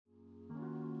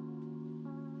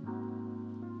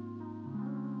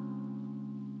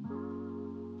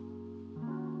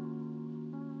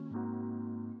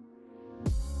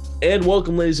And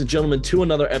welcome, ladies and gentlemen, to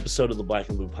another episode of the Black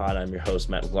and Blue Pod. I'm your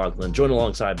host, Matt McLaughlin, joined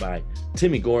alongside by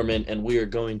Timmy Gorman, and we are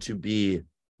going to be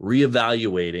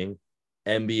reevaluating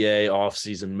NBA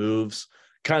offseason moves,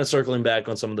 kind of circling back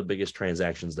on some of the biggest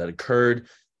transactions that occurred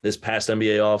this past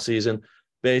NBA offseason,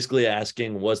 basically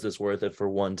asking, was this worth it for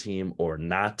one team or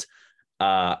not?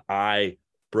 I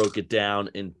broke it down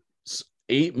in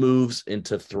 8 moves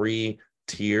into 3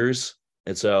 tiers,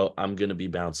 and so I'm going to be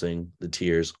bouncing the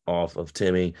tiers off of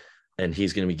Timmy, and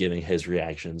he's going to be giving his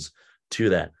reactions to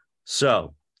that.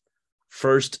 So,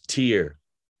 first tier,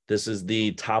 this is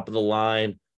the top of the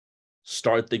line,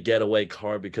 start the getaway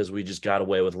card because we just got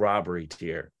away with robbery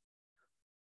tier.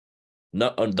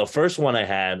 No, the first one I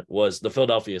had was the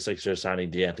Philadelphia Sixers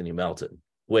signing DeAnthony Melton,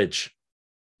 which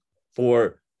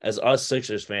for as us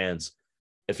Sixers fans,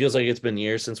 it feels like it's been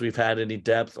years since we've had any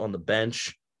depth on the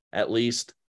bench, at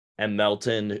least. And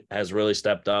Melton has really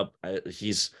stepped up.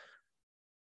 He's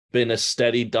been a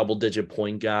steady double-digit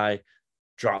point guy,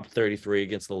 dropped 33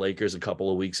 against the Lakers a couple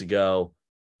of weeks ago.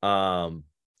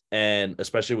 And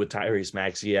especially with Tyrese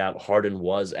Maxey out, Harden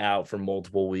was out for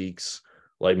multiple weeks.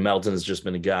 Like, Melton has just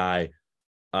been a guy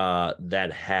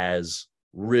that has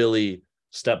really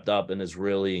stepped up and has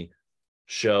really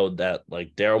showed that,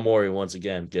 like, Daryl Morey, once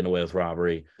again, getting away with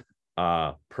robbery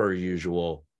per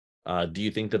usual. Do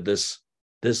you think that this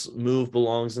move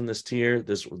belongs in this tier,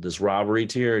 this robbery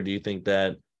tier, or do you think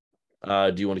that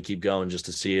do you want to keep going just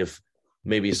to see if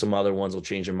maybe some other ones will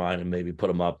change your mind and maybe put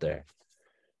them up there?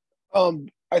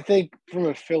 I think from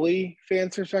a Philly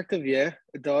fan's perspective, yeah,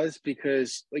 it does,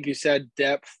 because like you said,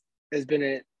 depth has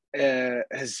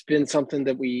been something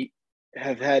that we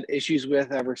have had issues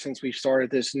with ever since we started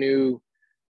this new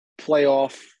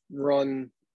playoff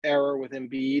run era with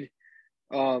Embiid.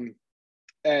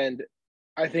 And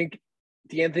I think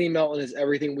DeAnthony Melton is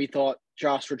everything we thought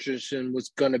Josh Richardson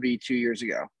was going to be 2 years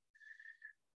ago.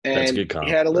 That's a And good he comp.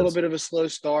 had a little bit of a slow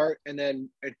start. And then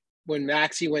when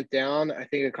Maxey went down, I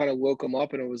think it kind of woke him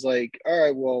up, and it was like, all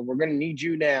right, well, we're going to need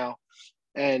you now.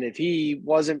 And if he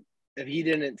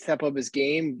didn't step up his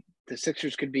game, the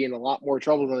Sixers could be in a lot more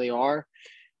trouble than they are.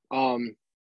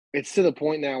 It's to the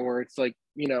point now where it's like,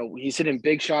 he's hitting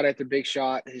big shot after big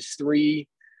shot. His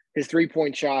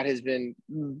 3-point shot has been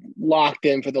locked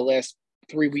in for the last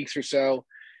 3 weeks or so.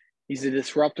 He's a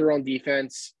disruptor on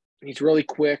defense. He's really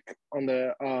quick on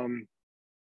the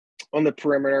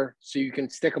perimeter, so you can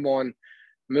stick him on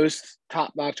most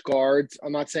top-notch guards.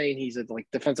 I'm not saying he's a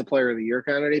defensive player of the year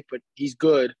candidate, but he's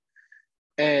good.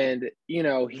 And, he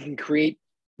can create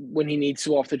when he needs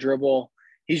to off the dribble.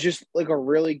 He's just like a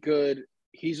really good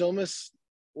 – he's almost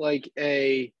like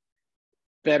he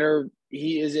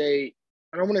is I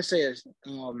don't want to say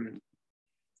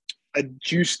a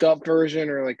juiced up version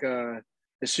or like a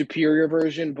superior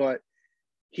version, but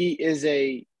he's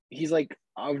like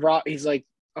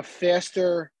a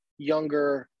faster,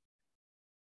 younger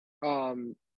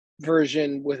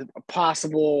version with a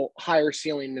possible higher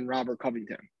ceiling than Robert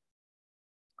Covington.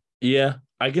 Yeah,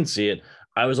 I can see it.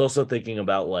 I was also thinking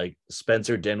about like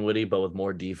Spencer Dinwiddie, but with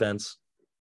more defense.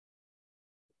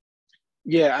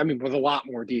 Yeah, I mean, with a lot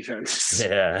more defense.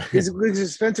 Yeah.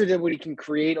 Because Spencer Dinwiddie can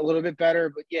create a little bit better,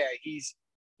 but yeah,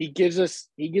 he gives us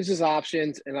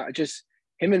options, and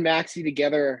him and Maxey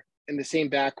together in the same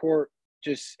backcourt,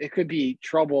 it could be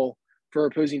trouble for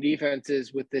opposing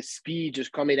defenses with this speed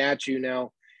just coming at you.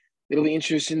 Now, it'll be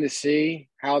interesting to see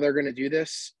how they're going to do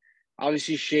this.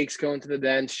 Obviously, Shake's going to the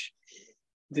bench.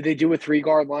 Did they do a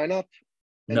 3-guard lineup?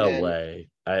 Way.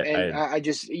 I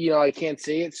just, I can't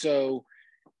see it. So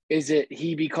is it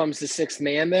he becomes the 6th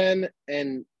man then?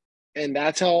 And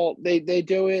that's how they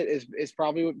do it is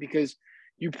probably because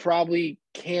you probably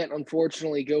can't,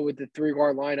 unfortunately, go with the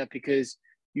 3-guard lineup because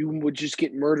you would just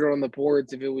get murdered on the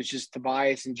boards if it was just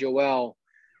Tobias and Joel.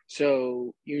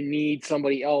 So you need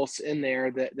somebody else in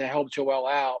there that helps Joel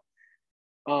out.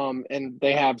 And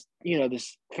they have,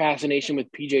 this fascination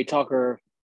with PJ Tucker,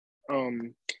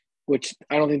 which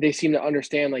I don't think they seem to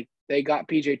understand. Like, they got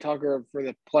PJ Tucker for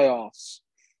the playoffs,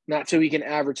 not so he can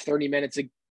average 30 minutes a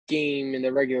game in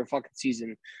the regular fucking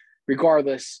season.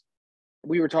 Regardless,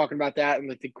 we were talking about that and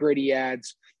like the gritty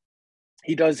ads.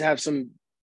 He does have some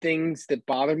things that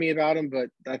bother me about him, but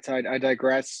I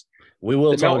digress. We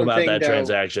will talk about that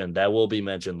transaction. That will be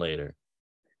mentioned later.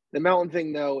 The Melton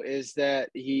thing, though, is that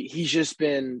he has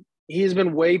been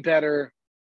way better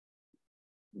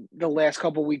the last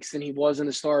couple of weeks than he was in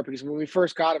the start, because when we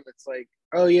first got him, it's like,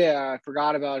 oh yeah, I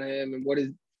forgot about him, and what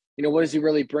does he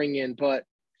really bring in? But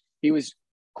he was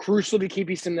crucial to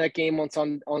keep us in that game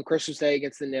on Christmas Day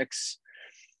against the Knicks.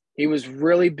 He was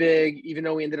really big, even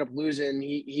though we ended up losing.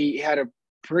 He had a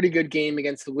pretty good game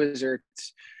against the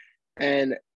Wizards.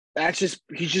 And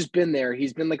he's just been there.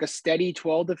 He's been like a steady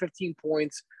 12 to 15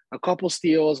 points, a couple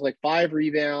steals, like 5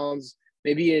 rebounds,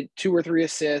 maybe 2 or 3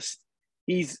 assists.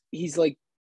 He's like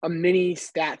a mini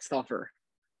stat stuffer.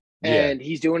 Yeah. And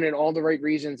he's doing it in all the right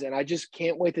reasons. And I just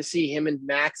can't wait to see him and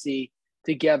Maxey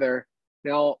together.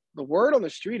 Now, the word on the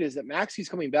street is that Maxey's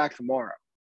coming back tomorrow.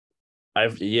 I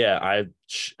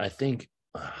think,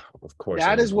 of course,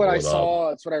 That I need is to what I pull it up. saw.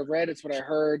 It's what I read. It's what I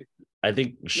heard. I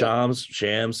think Shams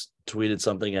tweeted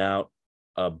something out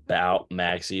about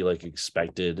Maxey, like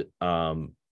expected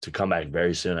to come back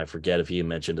very soon. I forget if he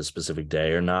mentioned a specific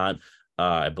day or not.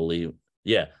 I believe,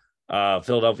 yeah.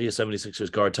 Philadelphia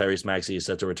 76ers guard Tyrese Maxey is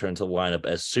set to return to the lineup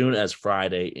as soon as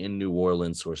Friday in New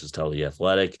Orleans, sources tell The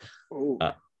Athletic.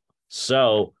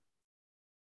 So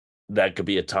that could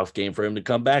be a tough game for him to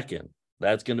come back in.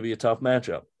 That's going to be a tough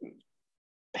matchup.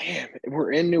 Damn,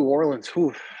 we're in New Orleans.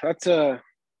 Whew,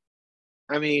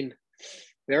 I mean,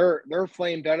 they're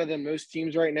playing better than most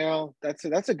teams right now. That's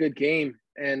a good game.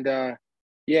 And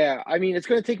yeah, I mean, it's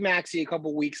going to take Maxey a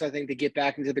couple weeks, I think, to get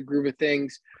back into the groove of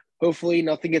things. Hopefully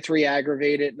nothing gets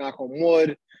re-aggravated, knock on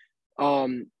wood.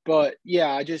 But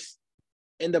yeah, I just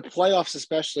in the playoffs,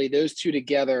 especially those two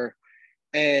together,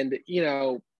 and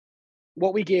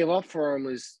what we gave up for him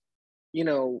was, I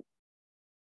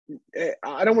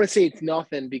don't want to say it's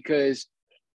nothing because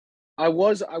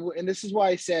and this is why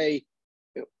I say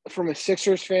from a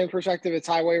Sixers fan perspective, it's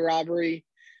highway robbery.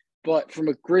 But from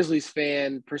a Grizzlies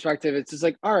fan perspective, it's just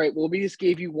like, all right, well, we just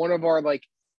gave you one of our like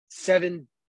 7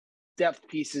 depth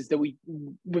pieces that we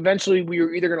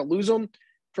were either going to lose them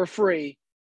for free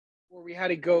or we had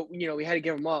to go, we had to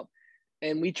give them up.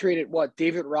 And we traded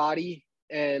David Roddy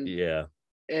and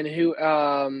who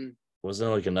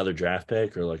wasn't it like another draft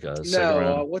pick or like a second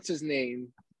round? What's his name?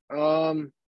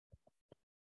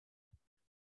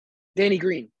 Danny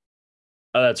Green.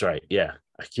 Oh, that's right. Yeah.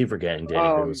 I keep forgetting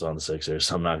Danny Green was on the Sixers,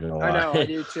 so I'm not going to lie. I know, I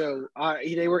do too.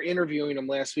 They were interviewing him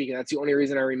last week, and that's the only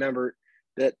reason I remember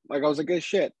that. Like, I was like, good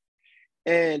shit.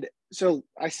 And so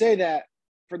I say that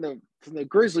from the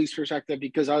Grizzlies' perspective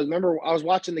because I was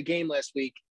watching the game last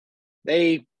week.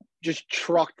 They just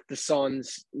trucked the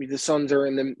Suns. I mean, the Suns are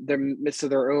in the midst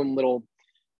of their own little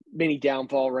mini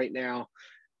downfall right now.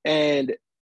 And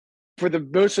for the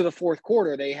most of the fourth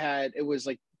quarter, it was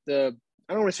like I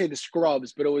don't want to say the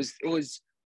scrubs, but it was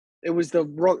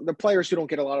the players who don't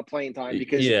get a lot of playing time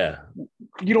because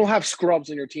you don't have scrubs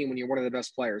on your team when you're one of the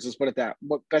best players. Let's put it that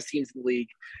best teams in the league.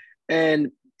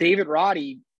 And David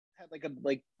Roddy had like a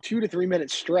 2 to 3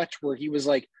 minute stretch where he was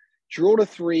like drilled a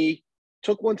 3,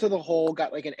 took one to the hole,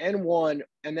 got like an N1,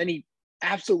 and then he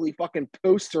absolutely fucking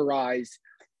posterized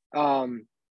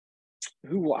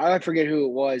who I forget who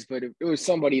it was, but it was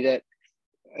somebody that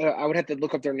I would have to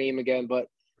look up their name again. But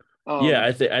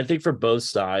I think for both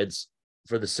sides,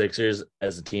 for the Sixers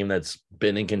as a team that's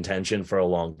been in contention for a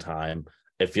long time,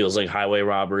 it feels like highway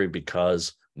robbery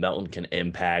because Melton can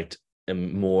impact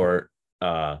him more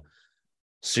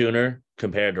sooner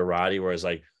compared to Roddy, whereas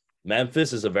like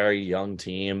Memphis is a very young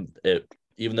team.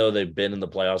 Even though they've been in the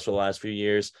playoffs for the last few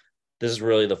years, this is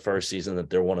really the first season that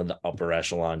they're one of the upper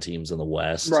echelon teams in the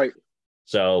West. Right.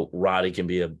 So Roddy can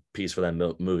be a piece for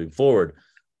them moving forward.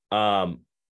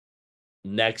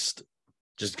 Next,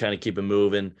 just kind of keep it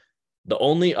moving. The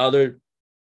only other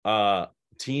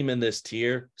team in this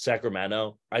tier,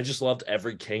 Sacramento, I just loved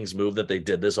every Kings move that they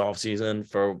did this offseason.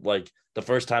 For like the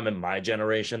first time in my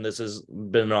generation, this has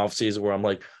been an offseason where I'm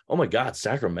like, oh my God,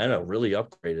 Sacramento really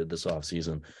upgraded this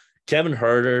offseason. Kevin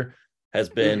Huerter has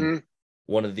been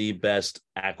one of the best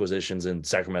acquisitions in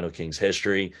Sacramento Kings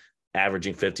history,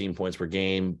 averaging 15 points per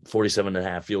game,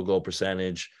 47.5% field goal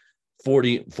percentage,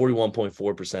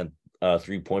 41.4%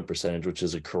 3-point percentage, which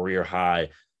is a career high.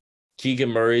 Keegan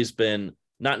Murray's been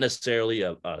not necessarily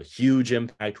a huge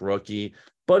impact rookie,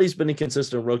 but he's been a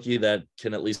consistent rookie that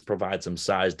can at least provide some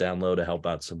size down low to help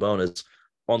out Sabonis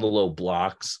on the low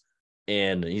blocks.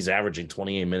 And he's averaging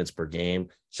 28 minutes per game.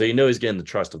 So he's getting the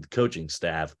trust of the coaching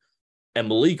staff. And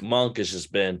Malik Monk has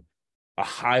just been a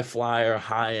high flyer,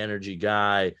 high energy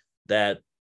guy that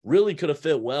really could have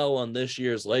fit well on this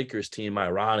year's Lakers team,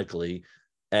 ironically.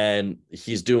 And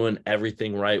he's doing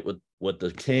everything right with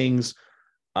the Kings.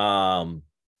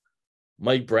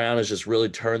 Mike Brown has just really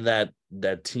turned that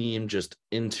team just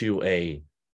into a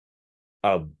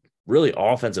really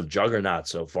offensive juggernaut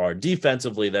so far.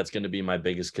 Defensively, that's going to be my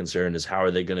biggest concern is how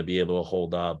are they going to be able to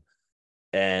hold up,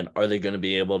 and are they going to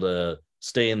be able to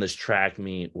stay in this track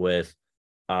meet with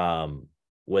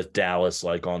Dallas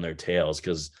like on their tails,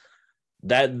 because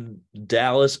that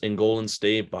Dallas and Golden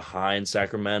State behind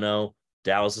Sacramento,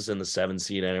 Dallas is in the 7th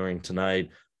seed entering tonight.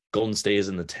 Golden State is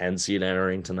in the 10 seed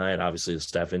entering tonight. Obviously, the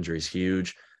Steph injury is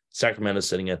huge. Sacramento's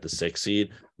sitting at the 6 seed.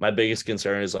 My biggest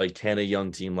concern is like, can a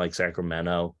young team like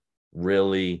Sacramento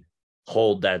really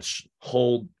hold these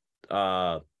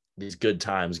good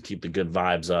times and keep the good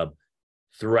vibes up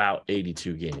throughout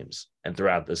 82 games and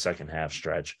throughout the second half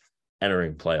stretch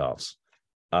entering playoffs?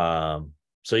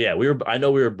 So yeah, I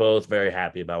know we were both very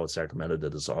happy about what Sacramento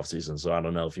did this offseason. So I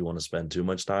don't know if you want to spend too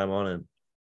much time on it.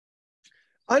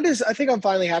 I think I'm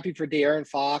finally happy for De'Aaron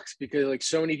Fox because like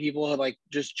so many people had like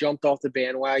just jumped off the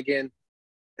bandwagon,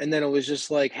 and then it was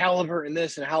just like Halliburton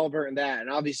this and Halliburton that, and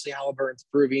obviously Halliburton's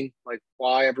proving like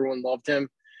why everyone loved him,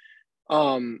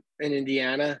 in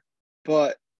Indiana.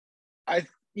 But and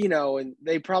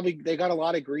they got a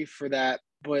lot of grief for that,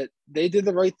 but they did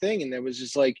the right thing, and it was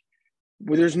just like,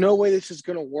 well, there's no way this is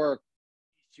gonna work.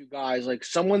 These two guys, like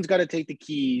someone's got to take the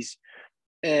keys.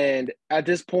 And at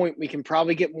this point, we can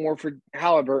probably get more for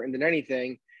Halliburton than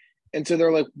anything. And so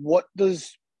they're like, what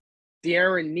does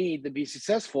De'Aaron need to be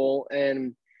successful?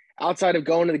 And outside of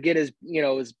going to get his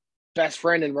best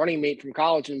friend and running mate from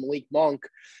college and Malik Monk,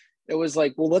 it was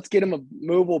like, well, let's get him a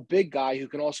mobile big guy who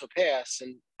can also pass.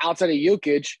 And outside of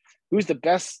Jokic, who's the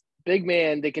best big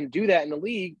man that can do that in the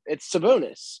league? It's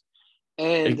Sabonis.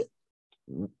 And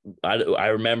I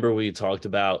remember we talked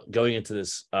about going into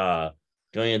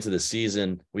the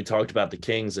season, we talked about the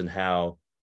Kings and how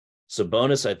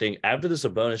Sabonis, I think after the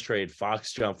Sabonis trade,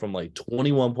 Fox jumped from like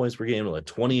 21 points per game to like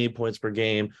 28 points per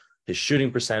game. His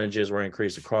shooting percentages were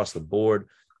increased across the board.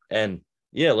 And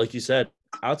yeah, like you said,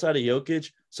 outside of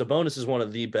Jokic, Sabonis is one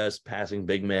of the best passing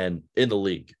big men in the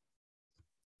league.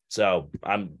 So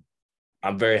I'm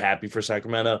very happy for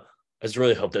Sacramento. I just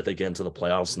really hope that they get into the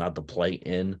playoffs, not the play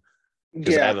in.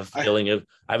 Because I have a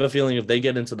feeling if they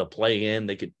get into the play in,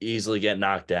 they could easily get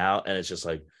knocked out, and it's just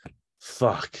like,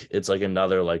 fuck. It's like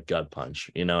another like gut punch.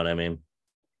 You know what I mean?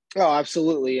 Oh,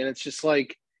 absolutely. And it's just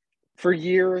like for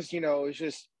years, it's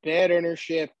just bad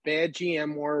ownership, bad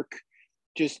GM work,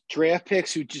 just draft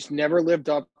picks who just never lived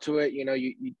up to it.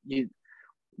 You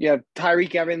have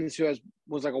Tyreek Evans who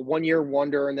was like a 1-year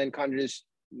wonder and then kind of just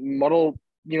muddled,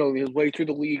 his way through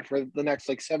the league for the next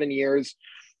like 7 years.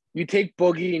 You take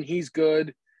Boogie and he's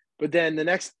good, but then the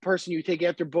next person you take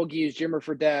after Boogie is Jimmer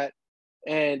Fredette,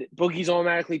 and Boogie's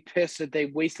automatically pissed that they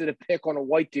wasted a pick on a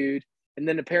white dude, and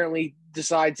then apparently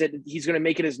decides that he's going to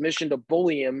make it his mission to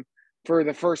bully him for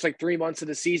the first like 3 months of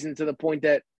the season to the point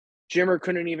that Jimmer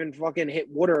couldn't even fucking hit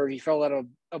water. He fell out of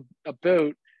a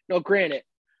boat. No, granted,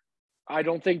 I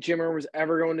don't think Jimmer was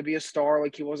ever going to be a star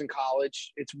like he was in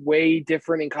college. It's way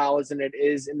different in college than it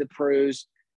is in the pros.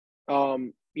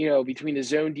 Between the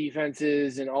zone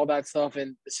defenses and all that stuff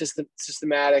and the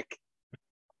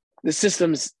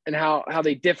systems and how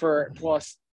they differ,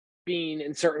 plus being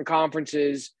in certain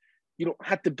conferences, you don't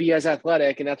have to be as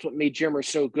athletic. And that's what made Jimmer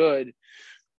so good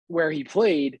where he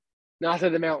played. Not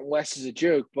that the Mountain West is a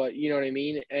joke, but you know what I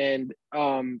mean? And,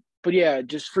 but yeah,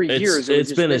 just for years,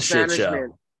 it's been a shit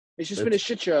show. It's just been a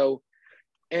shit show.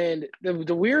 And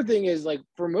the weird thing is, like,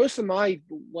 for most of my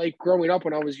life growing up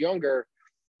when I was younger,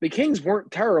 the Kings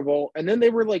weren't terrible, and then they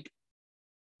were like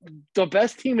the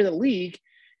best team in the league,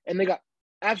 and they got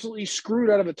absolutely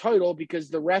screwed out of a title because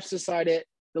the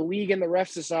league and the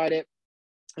refs decided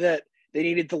that they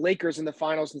needed the Lakers in the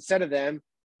finals instead of them.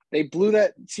 They blew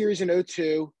that series in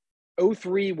 2002.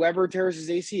 2003, Weber tears his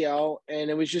ACL,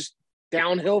 and it was just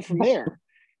downhill from there.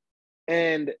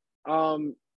 And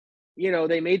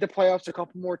they made the playoffs a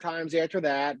couple more times after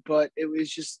that, but it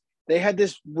was just they had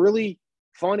this really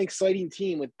fun, exciting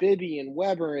team with Bibby and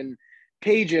Weber and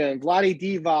Peja and Vlade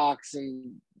Divac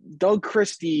and Doug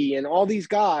Christie and all these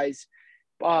guys,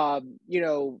 Bobby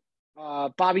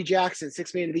Jackson,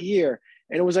 6th man of the year.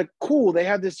 And it was like, cool. They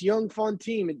had this young, fun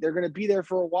team. They're going to be there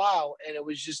for a while. And it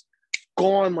was just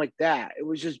gone like that. It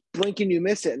was just blink and you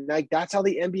miss it. And like, that's how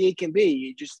the NBA can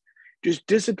be. It just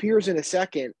disappears in a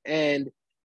second. And,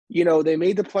 they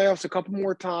made the playoffs a couple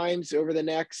more times over the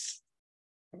next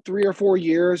 3 or 4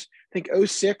 years. I think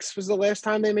 2006 was the last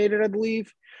time they made it, I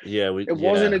believe. Yeah, it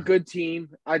wasn't a good team.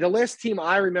 The last team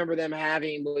I remember them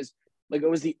having was like, it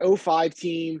was the 2005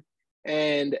 team,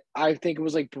 and I think it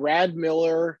was like Brad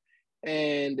Miller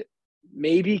and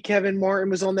maybe Kevin Martin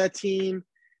was on that team,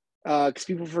 because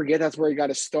people forget that's where he got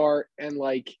to start. And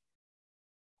like,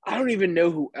 I don't even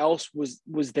know who else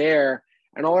was there.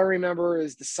 And all I remember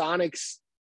is the Sonics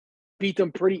beat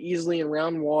them pretty easily in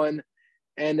round 1.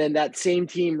 And then that same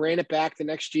team ran it back the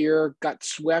next year, got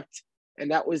swept,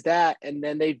 and that was that. And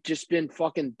then they've just been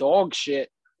fucking dog shit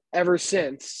ever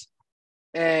since.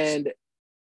 And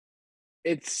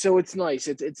it's nice.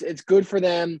 It's good for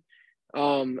them.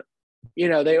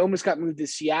 They almost got moved to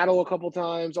Seattle a couple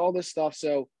times, all this stuff.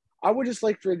 So I would just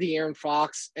like for De'Aaron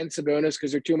Fox and Sabonis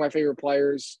because they're two of my favorite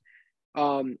players.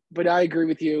 But I agree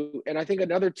with you. And I think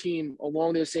another team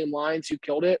along those same lines who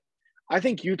killed it, I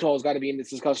think Utah's got to be in this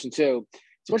discussion too.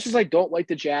 As much as I don't like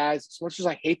the Jazz, as much as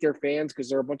I hate their fans because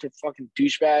they're a bunch of fucking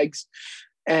douchebags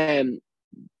and,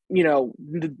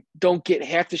 don't get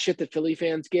half the shit that Philly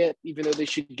fans get, even though they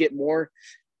should get more.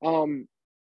 And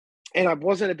I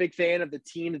wasn't a big fan of the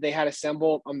team that they had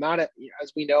assembled.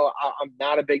 As we know, I'm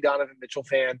not a big Donovan Mitchell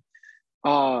fan.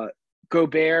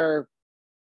 Gobert,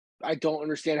 I don't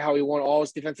understand how he won all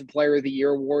his Defensive Player of the Year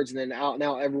awards, and then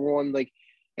now everyone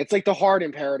it's like the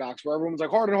Harden paradox, where everyone's like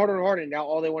Harden, Harden, Harden. Now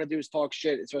all they want to do is talk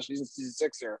shit, especially since he's a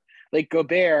Sixer. Like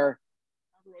Gobert,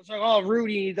 everyone's like, oh,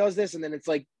 Rudy, he does this, and then it's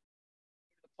like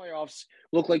the playoffs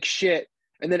look like shit,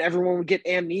 and then everyone would get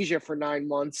amnesia for 9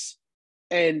 months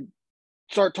and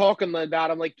start talking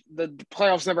about him like the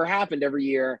playoffs never happened every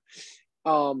year.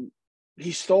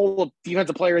 He stole a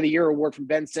Defensive Player of the Year award from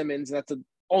Ben Simmons, and that's the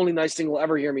only nice thing we'll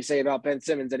ever hear me say about Ben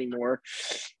Simmons anymore.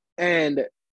 And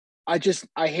I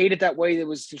hated that way that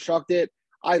was constructed.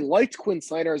 I liked Quinn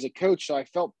Snyder as a coach, so I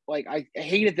felt like I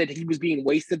hated that he was being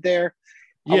wasted there.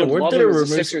 Yeah, weren't there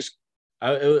rumors? Sixers.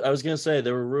 I was gonna say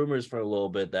there were rumors for a little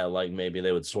bit that maybe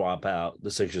they would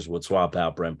the Sixers would swap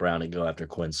out Brent Brown and go after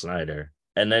Quinn Snyder.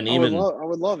 And then I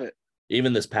would love it.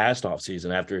 Even this past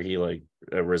offseason, after he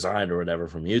resigned or whatever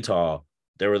from Utah,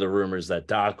 there were the rumors that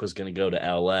Doc was going to go to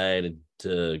LA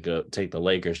to go take the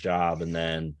Lakers job, and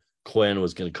then Quinn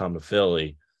was going to come to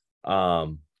Philly.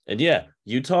 And yeah,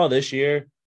 Utah this year,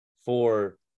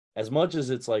 for as much as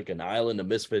it's like an island of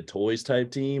misfit toys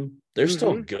type team, they're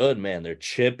still good, man. They're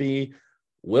chippy.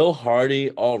 Will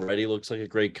Hardy already looks like a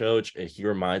great coach, and he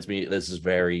reminds me, this is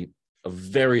a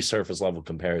very surface level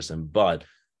comparison, but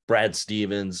Brad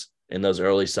Stevens in those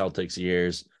early Celtics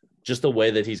years, just the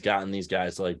way that he's gotten these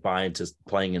guys to buy into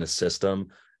playing in a system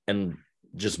and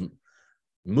just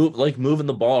moving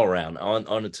the ball around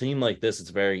on a team like this. It's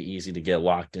very easy to get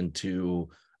locked into,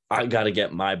 I got to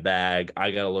get my bag. I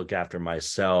got to look after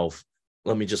myself.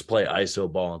 Let me just play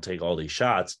ISO ball and take all these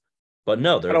shots. But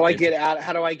no, how do I get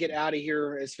out of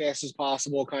here as fast as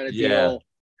possible kind of deal.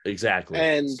 Exactly.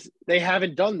 And they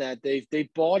haven't done that.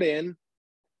 They've bought in,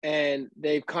 and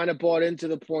they've kind of bought into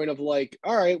the point of all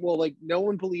right, well, no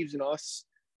one believes in us,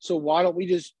 so why don't we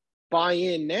just buy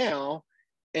in now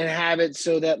and have it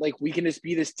so that we can just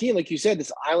be this team, like you said,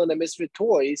 this island of misfit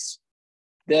toys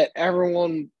that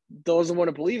everyone doesn't want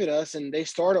to believe in us. And they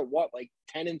start at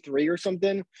 10-3 or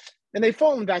something, and they've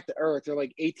fallen back to earth. They're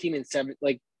 18-7,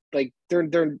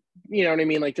 they're you know what I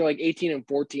mean, they're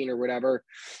 18-14 or whatever.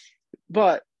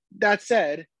 But that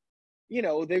said,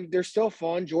 they're still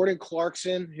fun. Jordan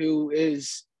Clarkson, who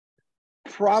is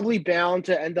probably bound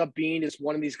to end up being just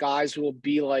one of these guys who will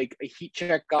be a heat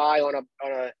check guy on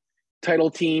a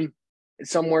title team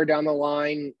somewhere down the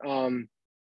line. I'm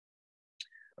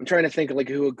trying to think of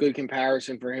who a good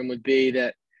comparison for him would be,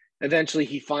 that eventually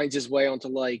he finds his way onto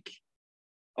a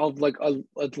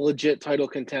legit title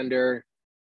contender.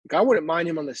 I wouldn't mind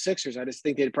him on the Sixers. I just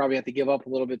think they'd probably have to give up a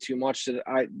little bit too much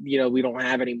that we don't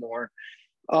have anymore.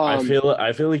 I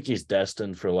feel like he's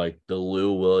destined for the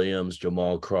Lou Williams,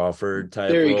 Jamal Crawford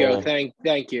type. There you role. go.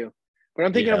 Thank you. But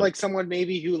I'm thinking of someone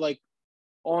maybe who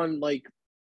on I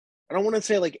don't want to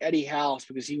say Eddie House,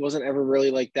 because he wasn't ever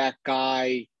really that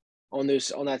guy on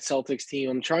that Celtics team.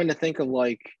 I'm trying to think of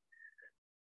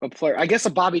a player. I guess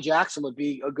a Bobby Jackson would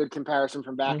be a good comparison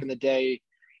from back in the day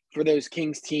for those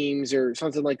Kings teams, or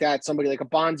something like that. Somebody like a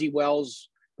Bonzi Wells,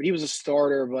 but he was a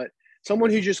starter. But someone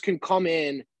who just can come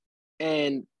in,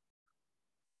 and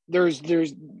there's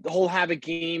the whole have a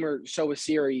game or so a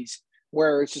series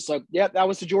where it's just that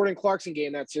was the Jordan Clarkson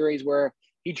game, that series where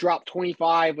he dropped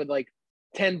 25 with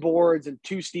 10 boards and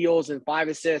 2 steals and 5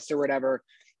 assists or whatever.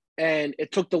 And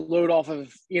it took the load off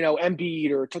of,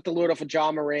 Embiid, or took the load off of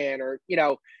Ja Morant, or,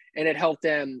 and it helped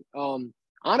them.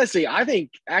 Honestly, I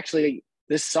think actually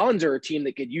the Suns are a team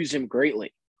that could use him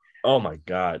greatly. Oh my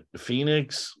God.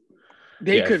 Phoenix.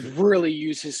 They could really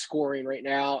use his scoring right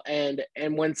now. And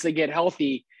once they get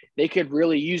healthy, they could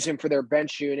really use him for their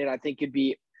bench unit. I think it'd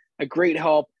be a great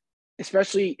help,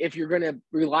 especially if you're going to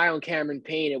rely on Cameron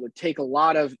Payne. It would take a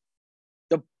lot of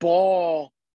the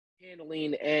ball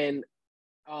handling and,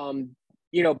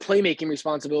 playmaking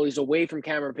responsibilities away from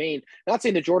Cameron Payne. Not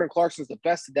saying that Jordan Clarkson's the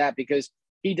best at that, because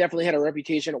he definitely had a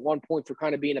reputation at one point for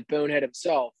kind of being a bonehead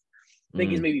himself. I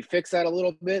think he's maybe fixed that a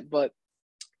little bit, but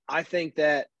I think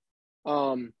that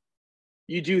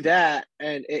you do that,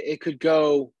 and it could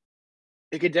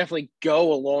definitely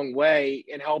go a long way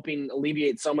in helping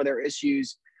alleviate some of their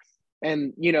issues.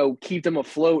 and keep them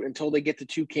afloat until they get the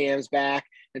two cams back,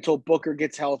 until Booker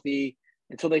gets healthy,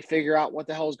 until they figure out what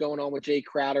the hell is going on with Jay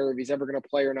Crowder, if he's ever going to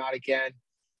play or not again.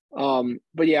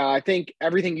 But yeah, I think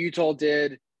everything Utah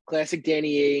did, classic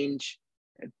Danny Ainge,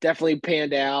 definitely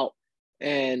panned out.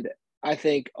 And I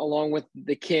think along with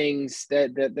the Kings,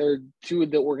 that they're two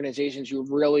of the organizations who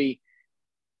really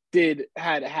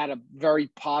had a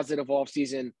very positive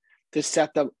offseason to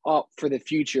set them up for the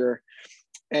future.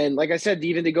 And like I said,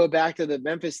 even to go back to the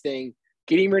Memphis thing,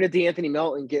 getting rid of D'Anthony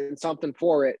Melton, getting something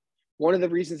for it. One of the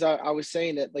reasons I was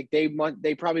saying that like they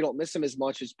probably don't miss him as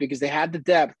much is because they had the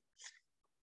depth.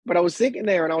 But I was thinking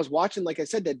there, and I was watching, like I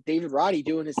said, that David Roddy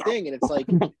doing his thing, and it's like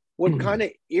what kind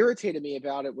of irritated me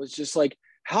about it was just like,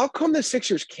 how come the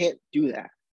Sixers can't do that?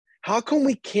 How come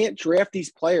we can't draft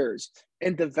these players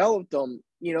and develop them?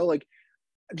 Like,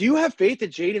 do you have faith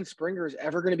that Jaden Springer is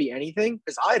ever going to be anything?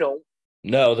 Because I don't.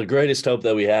 No, the greatest hope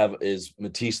that we have is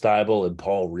Matisse Thybulle and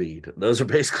Paul Reed. Those are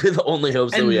basically the only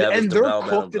hopes that we have. And they're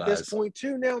cooked at this point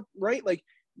too now, right? Like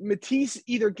Matisse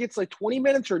either gets like 20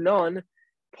 minutes or none.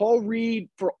 Paul Reed,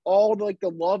 for all the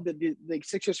love that the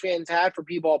Sixers fans had for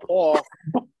B-Ball Paul,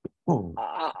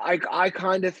 I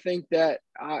kind of think that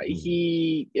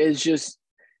he is just.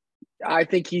 I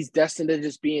think he's destined to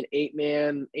just be an eighth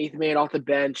man off the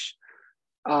bench.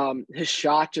 His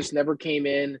shot just never came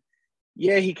in.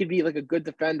 Yeah, he could be like a good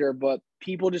defender, but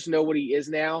people just know what he is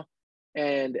now.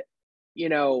 And,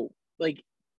 like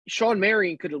Sean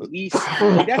Marion could at least,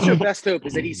 that's your best hope,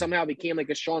 is that he somehow became like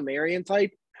a Sean Marion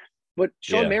type. But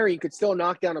Sean Marion could still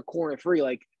knock down a corner three.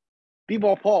 Like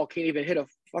B-Ball Paul can't even hit a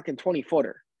fucking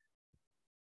 20-footer.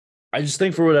 I just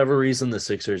think for whatever reason, the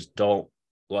Sixers don't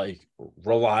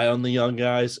rely on the young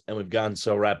guys. And we've gotten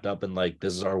so wrapped up in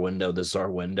this is our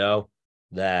window,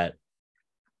 that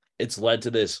it's led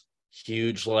to this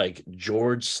huge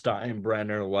George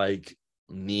Steinbrenner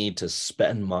need to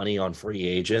spend money on free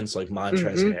agents like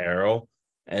Montrezl Harrell.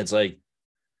 And it's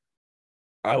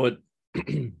I would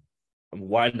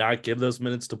why not give those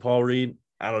minutes to Paul Reed?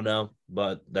 I don't know,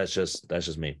 but that's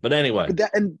just me. But anyway,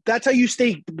 that's how you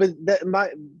stay. But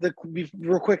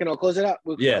real quick, and I'll close it out.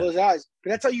 Close eyes.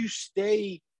 But that's how you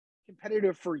stay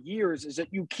competitive for years. Is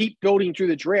that you keep building through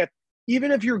the draft,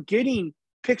 even if you're getting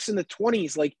picks in the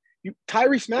 20s. Like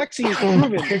Tyrese Maxey has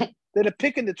proven that a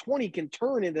pick in the 20 can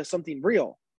turn into something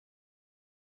real.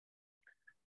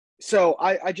 So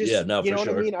I just, you know what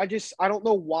I mean? I don't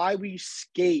know why we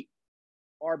skate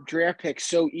our draft picks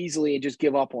so easily and just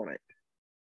give up on it.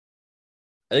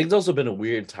 I think it's also been a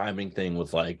weird timing thing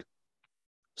with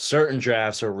certain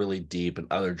drafts are really deep and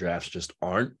other drafts just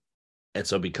aren't. And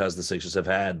so because the Sixers have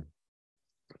had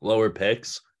lower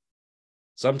picks,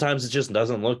 sometimes it just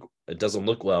doesn't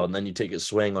look well. And then you take a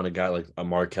swing on a guy like a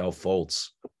Markelle Fultz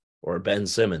or a Ben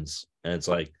Simmons. And it's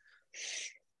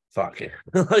fuck it.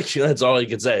 That's all you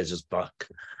can say is just fuck.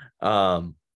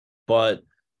 But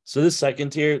so this second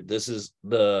tier, this is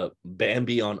the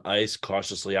Bambi on ice,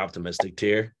 cautiously optimistic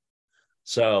tier.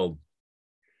 So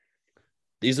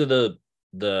these are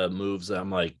the moves that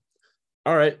I'm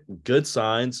all right, good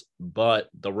signs, but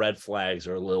the red flags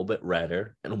are a little bit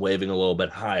redder and waving a little bit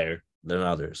higher than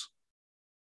others.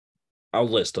 I'll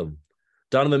list them.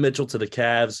 Donovan Mitchell to the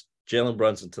Cavs, Jalen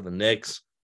Brunson to the Knicks,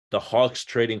 the Hawks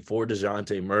trading for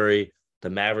DeJounte Murray, the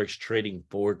Mavericks trading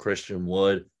for Christian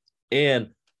Wood,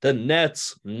 and the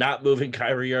Nets not moving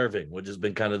Kyrie Irving, which has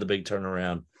been kind of the big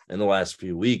turnaround in the last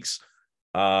few weeks.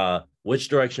 Which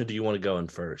direction do you want to go in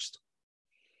first?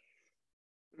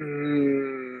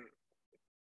 I'm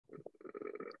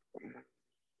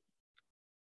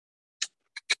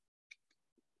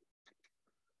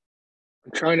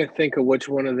trying to think of which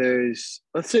one of those.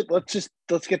 Let's get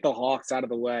the Hawks out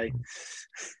of the way.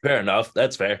 Fair enough.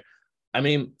 That's fair. I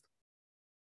mean,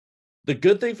 the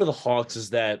good thing for the Hawks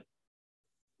is that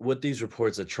with these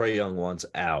reports that Trae Young wants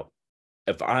out,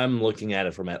 if I'm looking at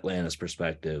it from Atlanta's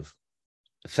perspective,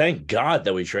 thank God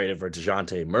that we traded for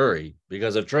DeJounte Murray,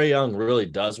 because if Trae Young really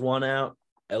does want out,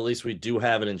 at least we do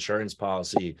have an insurance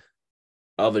policy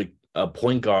of a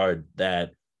point guard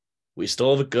that we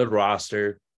still have a good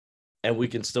roster and we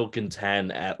can still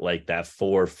contend at that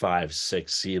 4, 5,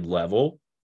 6 seed level.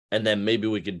 And then maybe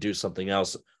we could do something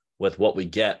else with what we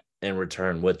get in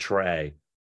return with Trae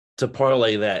to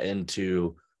parlay that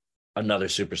into another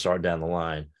superstar down the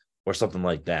line or something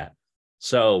like that.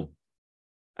 So,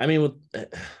 I mean,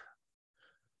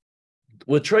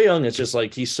 with Trae Young, it's just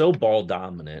he's so ball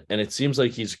dominant, and it seems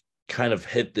like he's kind of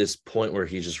hit this point where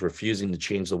he's just refusing to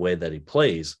change the way that he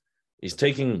plays. He's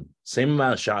taking same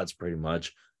amount of shots pretty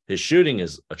much. His shooting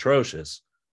is atrocious,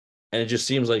 and it just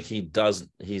seems like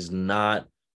he's not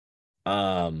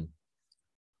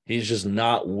He's just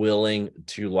not willing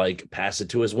to like pass it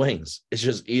to his wings. It's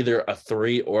just either a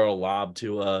three or a lob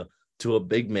to a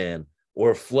big man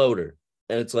or a floater.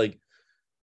 And it's like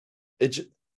it's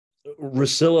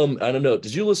Russillo. I don't know.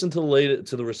 Did you listen to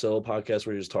the Russillo podcast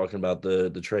where he was talking about the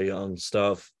Trae Young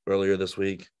stuff earlier this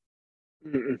week?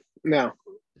 No.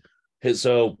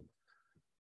 So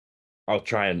I'll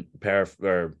try and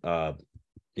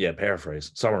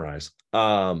summarize.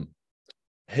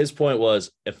 His point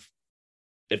was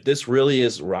if this really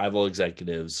is rival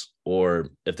executives or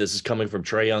if this is coming from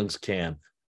Trae Young's camp,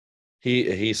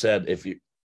 he said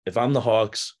if I'm the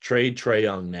Hawks, trade Trae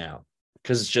Young now,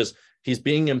 because it's just he's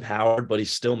being empowered, but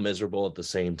he's still miserable at the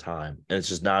same time, and it's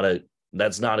just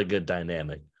that's not a good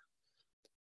dynamic.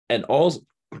 And also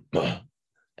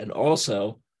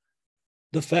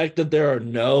the fact that there are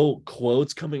no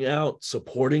quotes coming out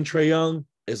supporting Trae Young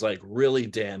is like really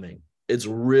damning. It's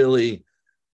really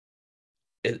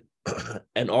it,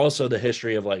 and also the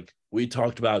history of like we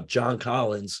talked about John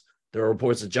Collins. There were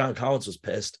reports that John Collins was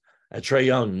pissed at Trae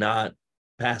Young not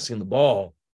passing the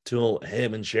ball to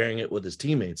him and sharing it with his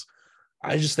teammates.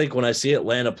 I just think when I see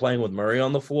Atlanta playing with Murray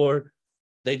on the floor,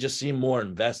 they just seem more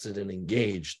invested and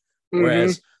engaged.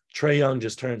 Whereas Trae Young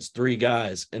just turns three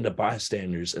guys into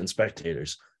bystanders and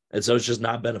spectators. And so it's just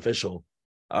not beneficial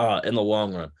in the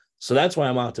long run. So that's why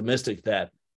I'm optimistic that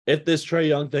if this Trae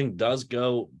Young thing does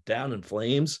go down in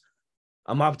flames,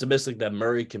 I'm optimistic that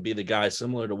Murray can be the guy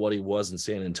similar to what he was in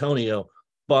San Antonio.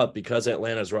 But because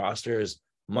Atlanta's roster is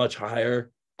much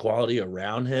higher quality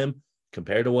around him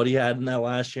compared to what he had in that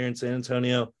last year in San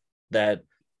Antonio, that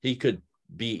he could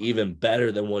be even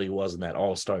better than what he was in that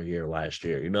all-star year last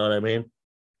year. You know what I mean?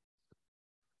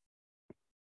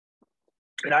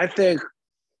 And I think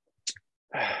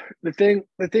the thing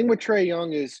with Trae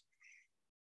Young is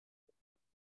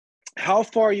how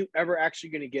far are you ever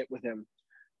actually going to get with him?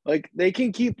 Like they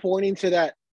can keep pointing to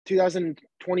that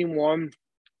 2021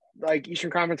 like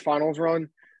Eastern Conference Finals run,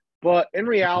 but in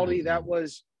reality, that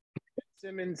was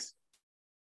Simmons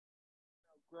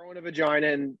growing a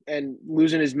vagina and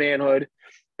losing his manhood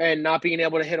and not being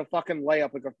able to hit a fucking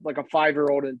layup like a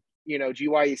 5-year-old in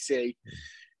GYEC.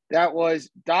 That was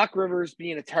Doc Rivers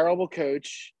being a terrible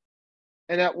coach,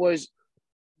 and that was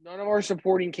none of our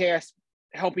supporting cast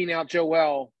helping out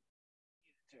Joel.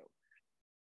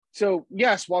 So,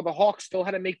 yes, while the Hawks still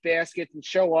had to make baskets and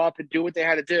show up and do what they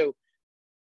had to do,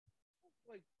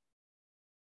 like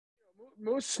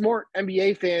most smart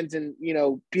NBA fans and,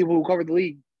 people who cover the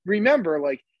league remember,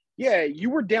 like, yeah, you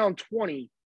were down 20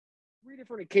 3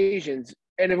 different occasions,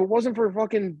 and if it wasn't for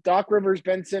fucking Doc Rivers,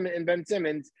 Ben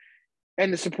Simmons,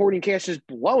 and the supporting cast just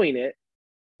blowing it,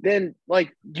 then,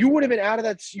 like, you would have been out of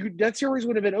that series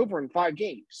would have been over in 5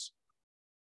 games.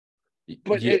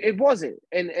 But Yeah. it wasn't.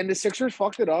 And the Sixers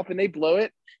fucked it up and they blew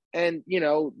it and,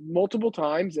 multiple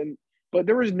times. But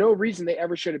there was no reason they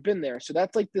ever should have been there. So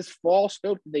that's like this false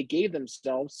hope that they gave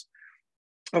themselves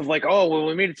of like, oh, well,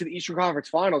 we made it to the Eastern Conference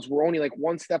Finals. We're only like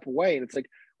one step away. And it's like,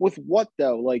 with what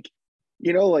though? Like,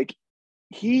 like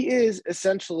he is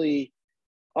essentially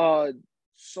a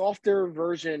softer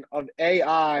version of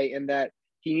AI in that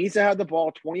he needs to have the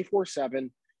ball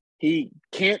 24/7. He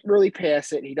can't really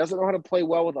pass it. He doesn't know how to play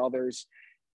well with others,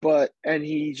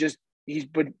 he's just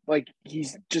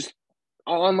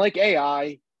unlike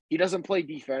AI. He doesn't play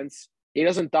defense. He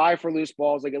doesn't die for loose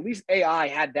balls. Like at least AI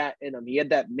had that in him. He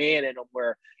had that man in him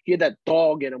where he had that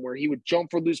dog in him where he would jump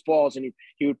for loose balls and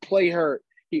he would play hurt.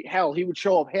 He would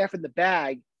show up half in the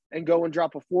bag and go and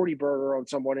drop a 40 burger on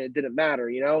someone and it didn't matter,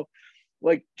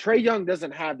 Like Trae Young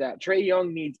doesn't have that. Trae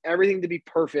Young needs everything to be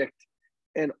perfect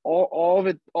and all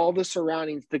the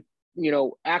surroundings to,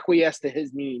 acquiesce to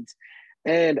his needs.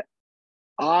 And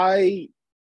I,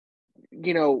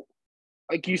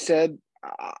 like you said,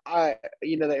 how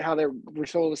they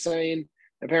Russillo was saying,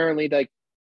 apparently, like,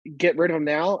 get rid of him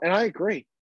now. And I agree.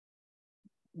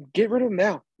 Get rid of him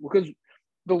now because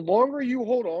the longer you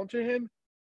hold on to him,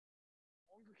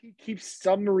 the longer he keeps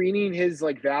submarining his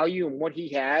like value and what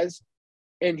he has,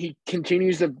 and he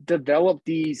continues to develop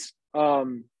these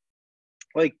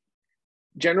like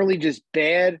generally just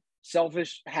bad,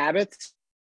 selfish habits,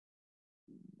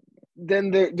 then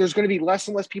there's going to be less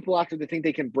and less people out there that think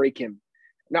they can break him.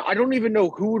 Now, I don't even know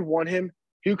who would want him,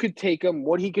 who could take him,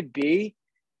 what he could be,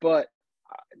 but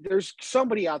there's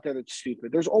somebody out there that's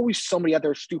stupid. There's always somebody out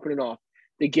there stupid enough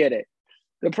to get it.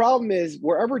 The problem is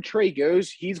wherever Trae goes,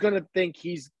 he's going to think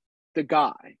he's the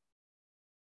guy.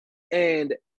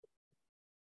 And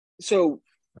so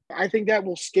I think that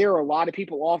will scare a lot of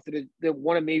people off that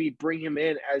want to maybe bring him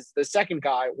in as the second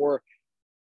guy or,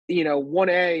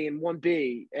 1A and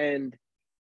 1B. And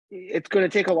it's going to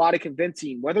take a lot of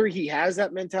convincing. Whether he has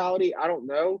that mentality, I don't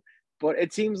know. But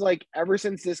it seems like ever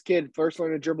since this kid first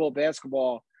learned to dribble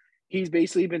basketball, he's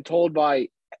basically been told by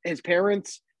his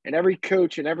parents and every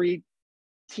coach and every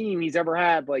team he's ever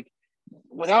had, like,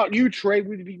 without you, Trey,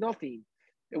 we'd be nothing.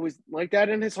 It was like that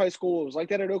in his high school. It was like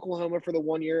that at Oklahoma for the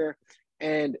 1 year.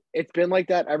 And it's been like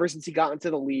that ever since he got into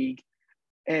the league.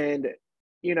 And,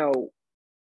 you know,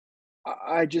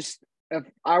 I just, if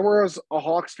I were a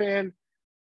Hawks fan,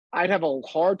 I'd have a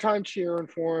hard time cheering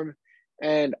for him.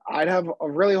 And I'd have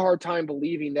a really hard time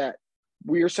believing that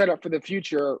we are set up for the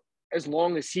future as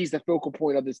long as he's the focal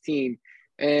point of this team.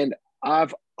 And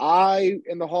I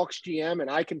am the Hawks GM and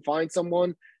I can find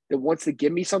someone that wants to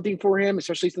give me something for him,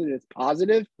 especially something that's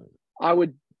positive, I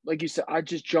would, like you said, I'd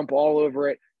just jump all over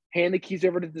it, hand the keys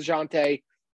over to DeJounte,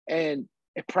 and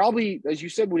it probably, as you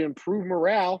said, would improve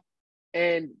morale.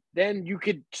 And then you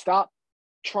could stop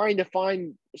trying to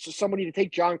find somebody to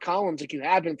take John Collins like you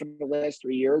have been for the last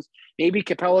 3 years. Maybe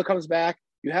Capella comes back.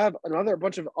 You have a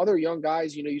bunch of other young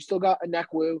guys. You know, you still got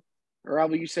Anekwu, or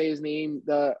however you say his name,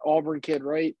 the Auburn kid,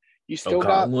 right? You still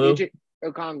got AJ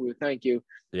Okongwu. Thank you.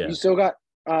 Yeah. You still got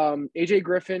AJ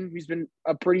Griffin, who's been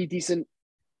a pretty decent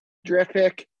draft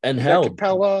pick. And hell,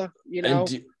 Capella, you know.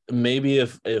 Maybe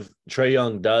if Trae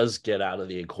Young does get out of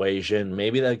the equation,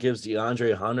 maybe that gives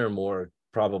DeAndre Hunter more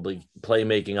probably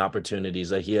playmaking opportunities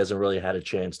that he hasn't really had a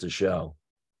chance to show.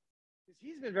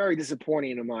 He's been very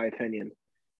disappointing, in my opinion.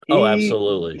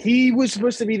 Absolutely. He was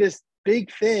supposed to be this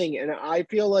big thing, and I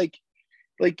feel like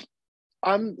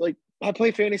I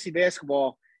play fantasy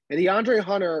basketball, and DeAndre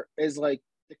Hunter is like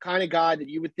the kind of guy that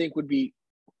you would think would be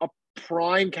a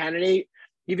prime candidate,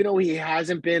 even though he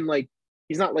hasn't been like,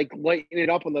 he's not like lighting it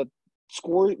up on the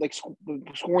score, like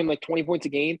scoring like 20 points a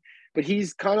game, but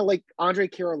he's kind of like Andre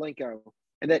Kirilenko,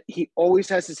 and that he always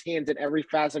has his hands in every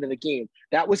facet of the game.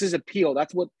 That was his appeal.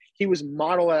 That's what he was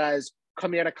modeled as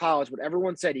coming out of college. What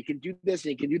everyone said, he can do this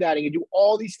and he can do that and he can do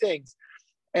all these things.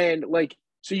 And like,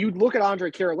 so you'd look at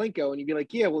Andre Kirilenko and you'd be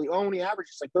like, yeah, well, he only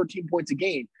averages like 13 points a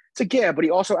game. It's like, yeah, but he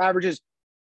also averages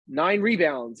 9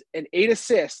 rebounds and 8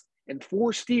 assists and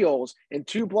 4 steals and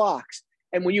 2 blocks.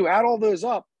 And when you add all those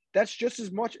up, that's just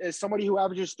as much as somebody who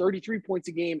averages 33 points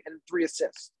a game and 3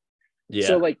 assists. Yeah.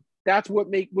 So like, that's what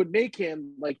would make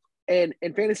him like, and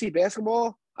in fantasy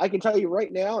basketball, I can tell you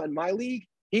right now in my league,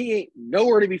 he ain't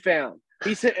nowhere to be found.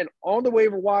 He's sitting on the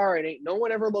waiver wire and ain't no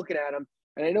one ever looking at him.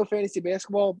 And I know fantasy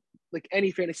basketball, like any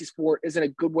fantasy sport, isn't a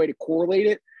good way to correlate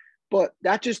it, but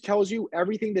that just tells you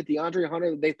everything that DeAndre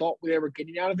Hunter, they thought they were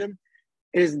getting out of him,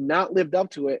 is not lived up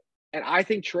to it. And I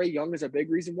think Trae Young is a big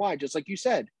reason why, just like you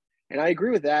said. And I agree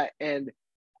with that. And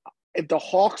if the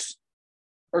Hawks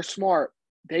are smart,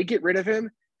 they get rid of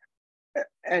him.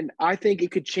 And I think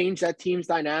it could change that team's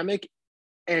dynamic.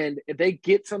 And if they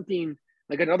get something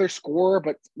like another scorer,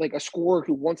 but like a scorer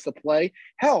who wants to play,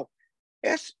 hell,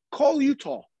 call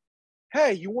Utah.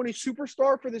 Hey, you want a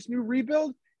superstar for this new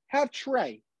rebuild? Have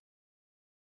Trae.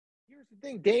 Here's the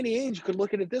thing. Danny Ainge could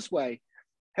look at it this way.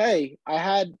 Hey, I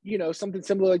had, something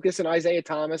similar like this in Isaiah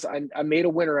Thomas. I made a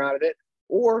winner out of it.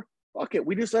 Or, fuck it,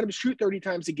 we just let him shoot 30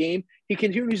 times a game. He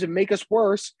continues to make us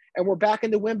worse, and we're back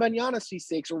into Wembanyama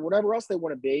stakes or whatever else they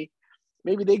want to be.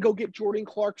 Maybe they go get Jordan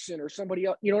Clarkson or somebody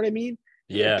else. You know what I mean?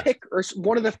 Yeah. Pick or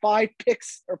one of the 5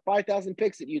 picks or 5,000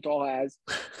 picks that Utah has.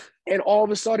 And all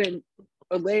of a sudden,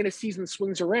 Atlanta's season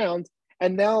swings around,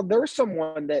 and now there's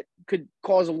someone that could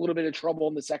cause a little bit of trouble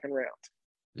in the second round.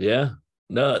 Yeah.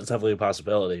 No, it's definitely a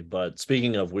possibility. But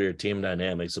speaking of weird team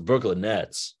dynamics, the Brooklyn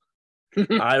Nets,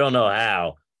 I don't know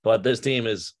how, but this team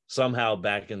is somehow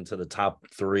back into the top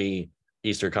 3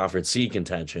 Eastern Conference seed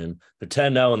contention. They're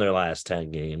 10-0 in their last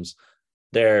 10 games.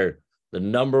 They're the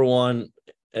number 1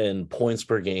 in points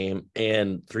per game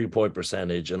and 3-point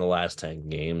percentage in the last 10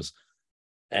 games.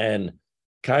 And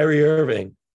Kyrie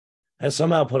Irving has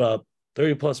somehow put up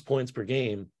 30-plus points per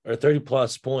game or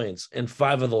 30-plus points in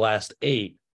 5 of the last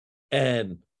 8.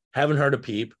 And haven't heard a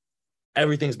peep.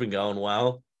 Everything's been going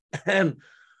well. And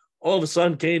all of a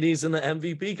sudden, KD's in the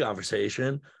MVP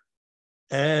conversation.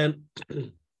 And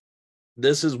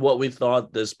this is what we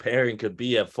thought this pairing could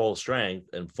be at full strength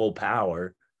and full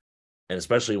power. And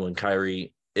especially when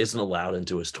Kyrie isn't allowed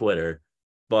into his Twitter.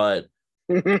 But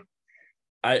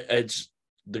it's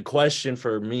the question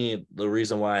for me, the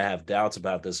reason why I have doubts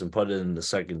about this and put it in the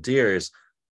second tier is,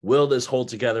 will this hold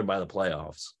together by the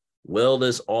playoffs? Will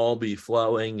this all be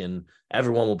flowing and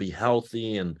everyone will be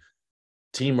healthy and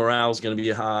team morale is going to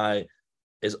be high?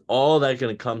 Is all that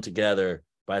going to come together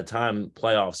by the time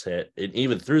playoffs hit, and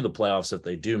even through the playoffs if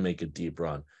they do make a deep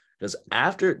run? Because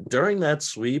during that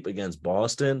sweep against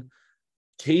Boston,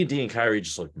 KD and Kyrie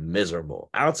just looked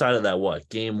miserable. Outside of that, what,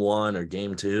 game 1 or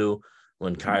game 2,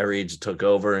 when Kyrie just took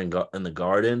over and got in the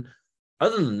Garden.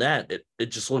 Other than that,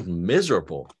 it just looked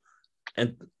miserable.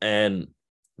 And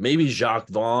maybe Jacques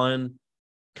Vaughn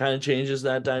kind of changes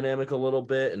that dynamic a little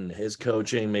bit, and his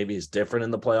coaching maybe is different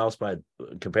in the playoffs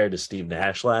compared to Steve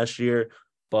Nash last year.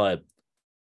 But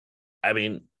I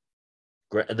mean,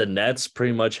 the Nets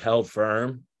pretty much held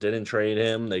firm, didn't trade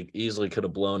him. They easily could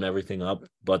have blown everything up,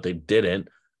 but they didn't.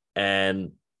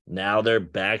 And now they're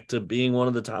back to being one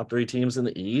of the top 3 teams in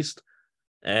the East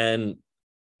and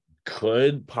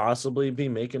could possibly be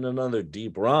making another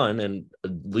deep run and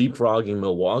leapfrogging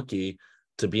Milwaukee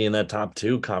to be in that top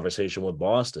 2 conversation with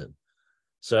Boston.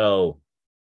 So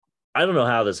I don't know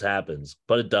how this happens,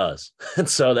 but it does. And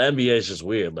so the NBA is just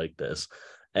weird like this.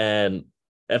 And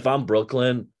if I'm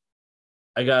Brooklyn,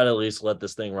 I got to at least let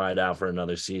this thing ride out for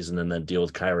another season and then deal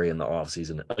with Kyrie in the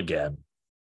offseason again.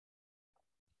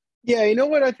 Yeah, you know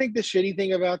what I think the shitty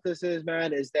thing about this is,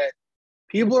 man, is that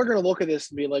people are going to look at this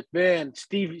and be like, man,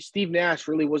 Steve Nash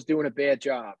really was doing a bad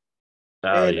job.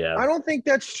 Oh, And yeah. I don't think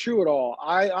that's true at all.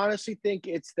 I honestly think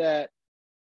it's that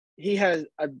it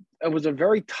was a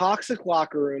very toxic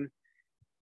locker room.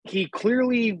 He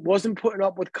clearly wasn't putting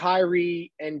up with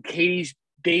Kyrie and Katie's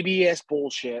baby ass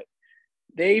bullshit.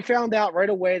 They found out right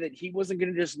away that he wasn't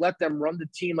going to just let them run the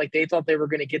team like they thought they were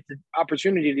going to get the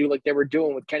opportunity to do, like they were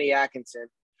doing with Kenny Atkinson.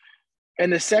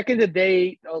 And the second that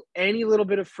any little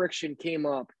bit of friction came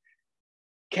up,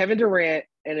 Kevin Durant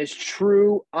and his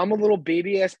true I'm a little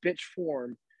baby ass bitch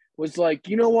form was like,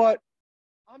 you know what?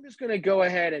 I'm just going to go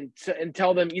ahead and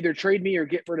tell them either trade me or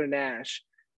get rid of Nash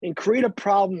and create a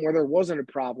problem where there wasn't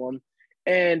a problem.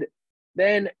 And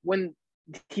then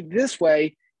this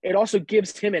way, it also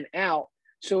gives him an out.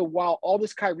 So while all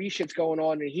this Kyrie shit's going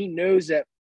on and he knows that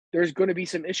there's going to be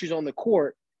some issues on the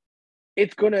court,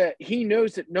 he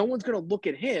knows that no one's going to look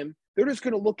at him. They're just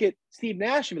going to look at Steve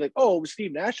Nash and be like, oh, it was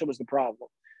Steve Nash that was the problem.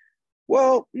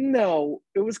 Well, no,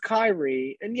 it was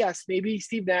Kyrie. And yes, maybe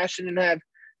Steve Nash didn't have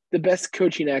the best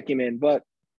coaching acumen, but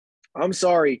I'm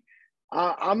sorry.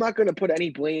 I'm not going to put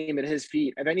any blame at his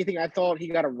feet. If anything, I thought he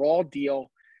got a raw deal.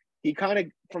 He kind of,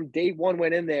 from day one,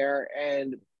 went in there,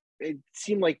 and it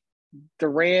seemed like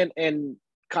Durant and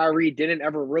Kyrie didn't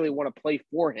ever really want to play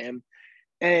for him.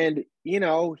 And,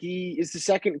 he is the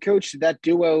second coach that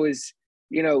duo is,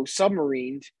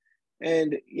 submarined.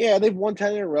 And, yeah, they've won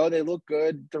 10 in a row. They look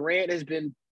good. Durant has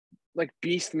been, like,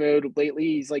 beast mode lately.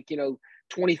 He's, like,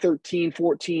 2013,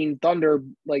 14 Thunder.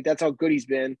 Like, that's how good he's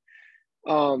been.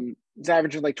 He's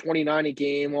averaging, like, 29 a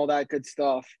game, all that good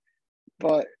stuff.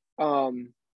 But, like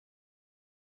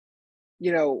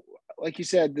you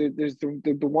said, there's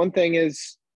the one thing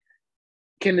is,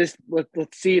 let's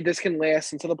see if this can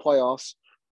last into the playoffs.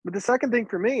 But the second thing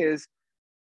for me is,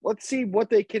 let's see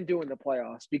what they can do in the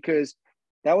playoffs, because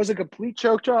that was a complete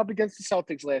choke job against the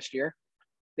Celtics last year.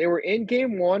 They were in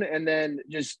game 1, and then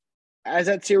just as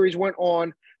that series went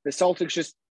on, the Celtics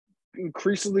just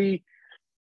increasingly,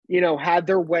 had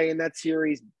their way in that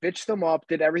series, bitched them up,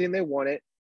 did everything they wanted.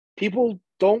 People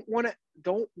don't want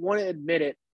to admit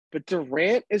it, but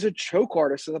Durant is a choke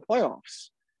artist in the playoffs.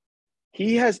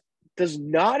 He does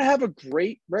not have a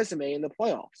great resume in the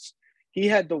playoffs. He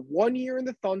had the 1 year in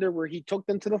the Thunder where he took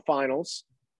them to the finals,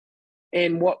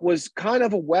 and what was kind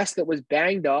of a West that was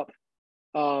banged up.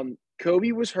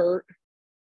 Kobe was hurt,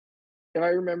 if I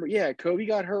remember. Yeah, Kobe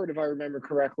got hurt, if I remember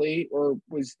correctly, or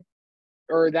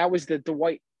that was the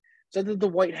Dwight. So the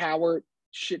Dwight Howard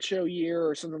shit show year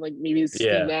or something, like maybe it's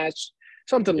Steve Nash,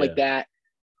 something like that.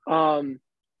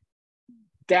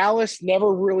 Dallas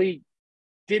never really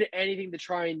did anything to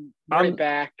try and run it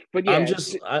back. But yeah,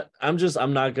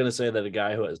 I'm not gonna say that a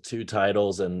guy who has 2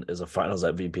 titles and is a Finals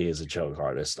MVP is a choke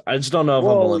artist. I just don't know if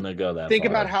I'm willing to go that think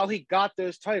far. About how he got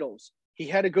those titles. He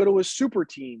had to go to a super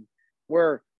team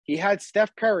where he had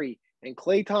Steph Curry and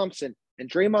Klay Thompson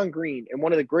and Draymond Green and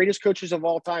one of the greatest coaches of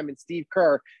all time in Steve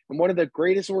Kerr and one of the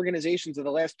greatest organizations of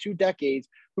the last 2 decades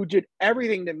who did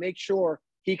everything to make sure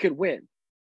he could win.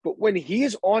 But when he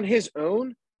is on his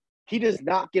own, he does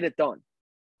not get it done.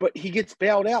 But he gets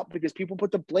bailed out because people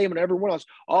put the blame on everyone else.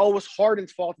 Oh, it was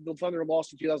Harden's fault that the Thunder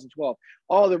lost in 2012.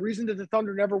 Oh, the reason that the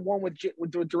Thunder never won with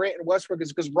Durant and Westbrook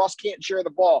is because Russ can't share the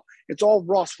ball. It's all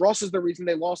Russ. Russ is the reason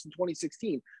they lost in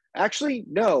 2016. Actually,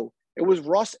 no. It was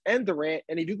Russ and Durant.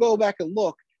 And if you go back and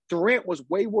look, Durant was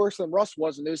way worse than Russ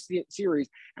was in those series.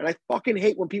 And I fucking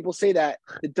hate when people say that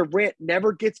Durant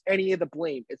never gets any of the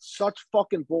blame. It's such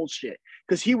fucking bullshit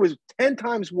because he was 10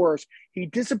 times worse. He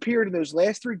disappeared in those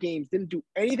last 3 games, didn't do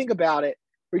anything about it.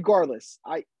 Regardless,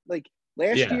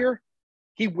 last year,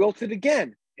 he wilted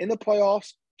again in the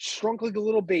playoffs, shrunk like a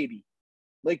little baby.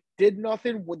 Like, did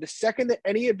nothing. With the second that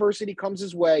any adversity comes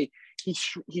his way, he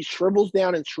shrivels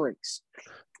down and shrinks.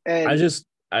 And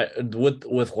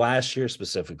with last year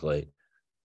specifically,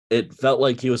 it felt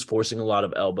like he was forcing a lot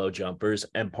of elbow jumpers,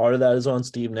 and part of that is on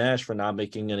Steve Nash for not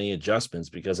making any adjustments,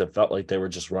 because it felt like they were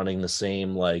just running the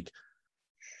same, like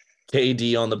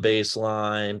KD on the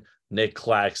baseline, Nick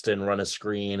Claxton run a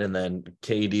screen, and then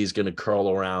KD's going to curl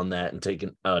around that and take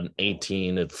an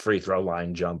 18 free throw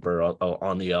line jumper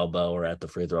on the elbow or at the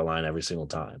free throw line every single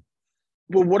time.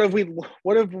 But what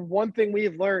if one thing we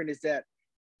have learned is that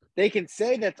they can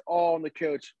say that's all on the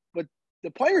coach, but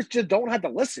the players just don't have to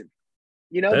listen.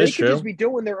 You know, they could just be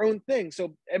doing their own thing.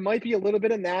 So it might be a little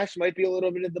bit of Nash, might be a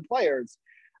little bit of the players.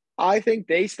 I think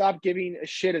they stopped giving a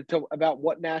shit about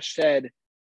what Nash said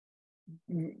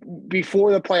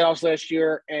before the playoffs last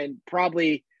year, and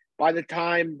probably by the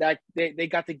time that they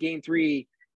got to game 3,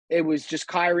 it was just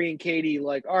Kyrie and Katie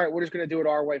like, all right, we're just gonna do it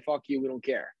our way. Fuck you, we don't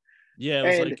care. Yeah,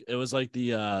 it was like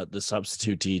the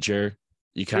substitute teacher.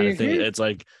 You kind of think it's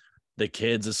like the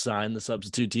kids assign the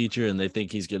substitute teacher and they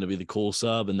think he's going to be the cool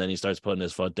sub, and then he starts putting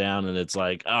his foot down and it's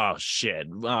like, oh shit,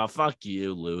 oh, fuck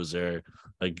you, loser,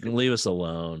 like leave us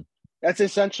alone. That's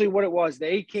essentially what it was.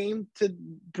 They came to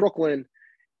Brooklyn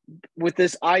with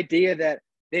this idea that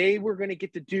they were going to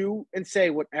get to do and say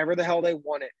whatever the hell they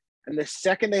wanted, and the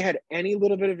second they had any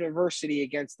little bit of adversity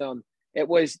against them, it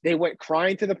was they went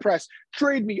crying to the press,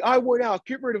 trade me, I want out,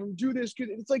 get rid of him, do this.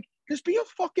 It's like, just be a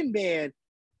fucking man,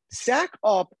 sack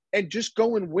up, and just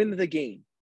go and win the game.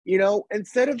 You know,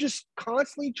 instead of just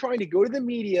constantly trying to go to the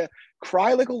media,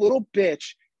 cry like a little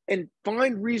bitch, and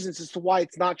find reasons as to why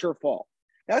it's not your fault.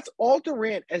 That's all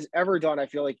Durant has ever done, I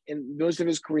feel like, in most of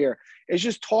his career, is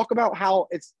just talk about how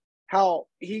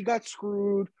he got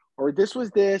screwed, or this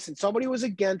was this, and somebody was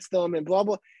against them, and blah,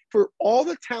 blah. For all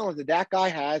the talent that guy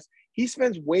has, he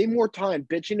spends way more time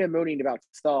bitching and moaning about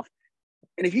stuff.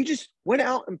 And if he just went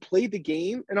out and played the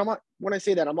game, and when I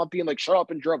say that, I'm not being like, shut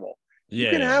up and dribble. You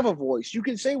can have a voice. You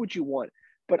can say what you want.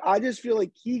 But I just feel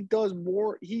like he does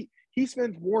more. He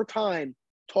spends more time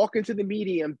talking to the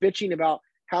media and bitching about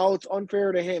how it's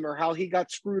unfair to him or how he got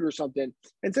screwed or something,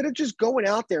 instead of just going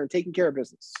out there and taking care of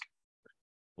business.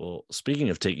 Well, speaking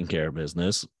of taking care of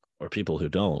business, or people who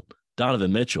don't,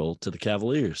 Donovan Mitchell to the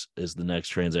Cavaliers is the next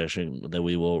transaction that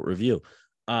we will review.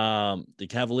 The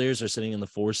Cavaliers are sitting in the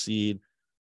 4th seed,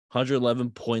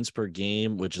 111 points per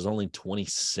game, which is only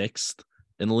 26th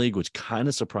in the league, which kind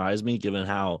of surprised me given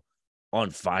how on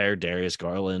fire Darius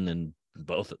Garland and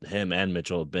both him and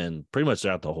Mitchell have been pretty much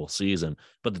throughout the whole season.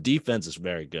 But the defense is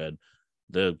very good.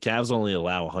 The Cavs only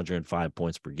allow 105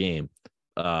 points per game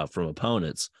from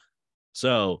opponents.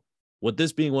 So with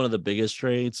this being one of the biggest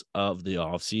trades of the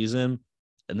offseason,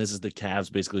 and this is the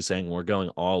Cavs basically saying we're going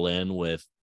all in with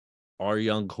our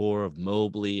young core of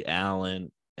Mobley,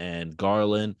 Allen, and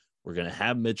Garland. We're going to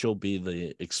have Mitchell be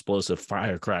the explosive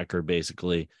firecracker,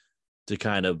 basically, to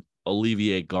kind of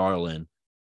alleviate Garland.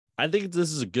 I think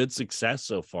this is a good success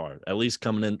so far, at least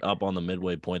coming in up on the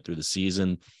midway point through the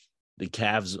season. The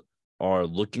Cavs are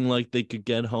looking like they could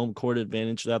get home court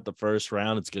advantage throughout the first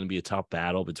round. It's going to be a tough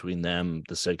battle between them,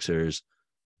 the Sixers,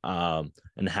 and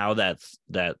how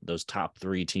those top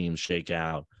 3 teams shake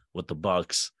out with the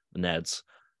Bucks, the Nets,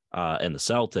 and the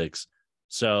Celtics.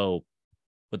 So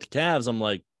with the Cavs, I'm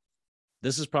like,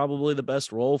 this is probably the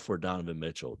best role for Donovan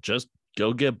Mitchell. Just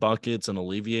go get buckets and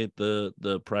alleviate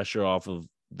the pressure off of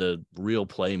the real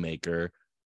playmaker.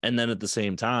 And then at the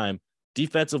same time,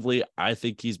 defensively, I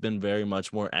think he's been very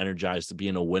much more energized to be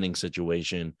in a winning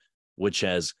situation, which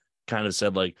has kind of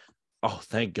said like, oh,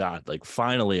 thank God. Like,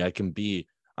 finally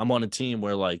I'm on a team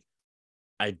where like,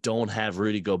 I don't have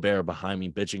Rudy Gobert behind me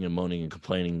bitching and moaning and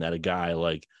complaining that a guy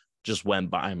like just went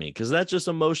by me. Cause that's just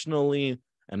emotionally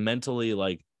and mentally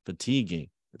like fatiguing.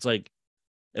 It's like,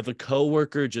 if a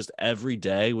coworker just every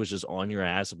day was just on your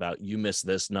ass about you missed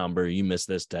this number, you missed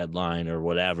this deadline or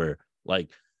whatever, like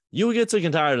you would get sick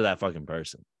and tired of that fucking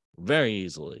person very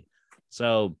easily.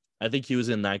 So I think he was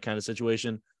in that kind of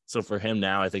situation. So for him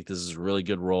now, I think this is a really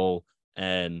good role,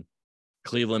 and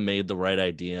Cleveland made the right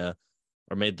idea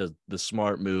or made the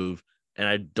smart move. And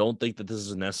I don't think that this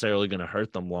is necessarily going to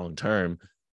hurt them long term.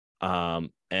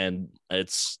 And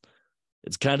it's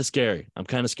kind of scary. I'm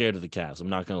kind of scared of the Cavs. I'm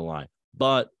not going to lie.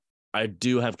 But I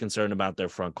do have concern about their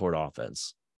front court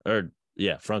offense.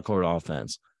 Front court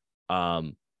offense.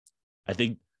 I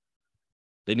think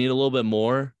they need a little bit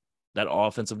more. That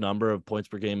offensive number of points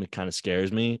per game, it kind of scares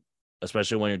me,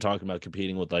 especially when you're talking about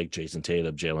competing with like Jason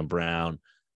Tatum, Jaylen Brown.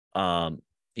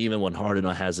 Even when Harden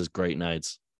has his great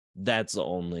nights, that's the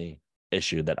only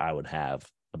issue that I would have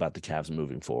about the Cavs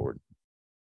moving forward.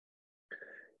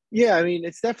 Yeah, I mean,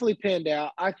 it's definitely panned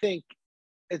out. I think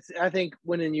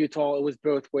when in Utah it was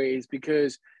both ways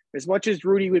because as much as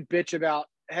Rudy would bitch about,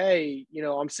 hey,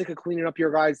 I'm sick of cleaning up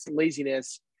your guys'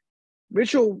 laziness,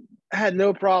 Mitchell had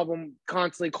no problem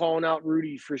constantly calling out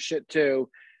Rudy for shit too.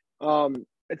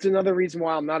 It's another reason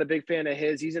why I'm not a big fan of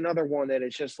his. He's another one that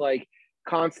it's just like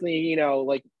constantly,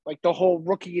 like the whole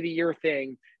rookie of the year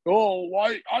thing. Oh,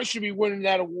 why I should be winning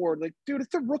that award? Like, dude,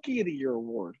 it's the rookie of the year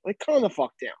award. Like, calm the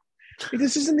fuck down. Like,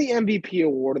 this isn't the MVP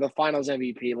award or the Finals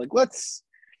MVP. Like, let's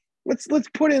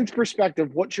put into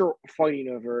perspective what you're fighting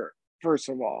over. First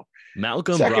of all,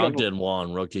 Malcolm second of all, Brogdon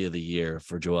won Rookie of the Year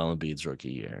for Joel Embiid's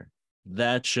rookie year.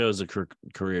 That shows a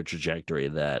career trajectory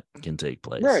that can take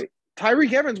place. right?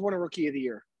 Tyreek Evans won a Rookie of the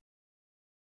Year.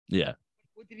 Yeah.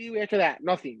 What did he do after that?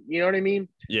 Nothing. You know what I mean?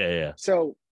 Yeah.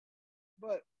 So,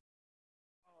 but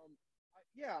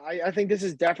yeah, I think this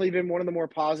has definitely been one of the more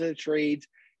positive trades.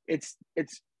 It's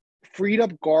freed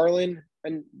up Garland,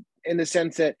 and in the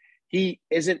sense that he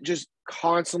isn't just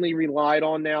constantly relied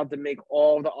on now to make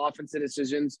all the offensive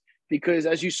decisions. Because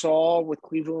as you saw with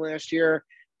Cleveland last year,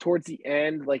 towards the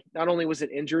end, like not only was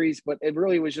it injuries, but it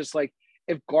really was just like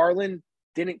if Garland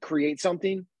didn't create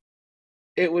something,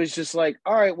 it was just like,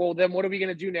 all right, well then what are we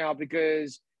gonna do now?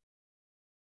 Because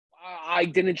I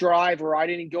didn't drive or I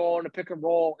didn't go on a pick and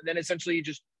roll, and then essentially it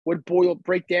just would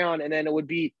break down, and then it would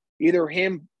be either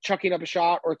him chucking up a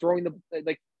shot or throwing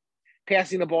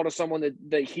passing the ball to someone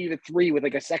that heave a three with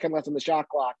like a second left on the shot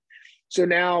clock. So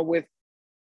now with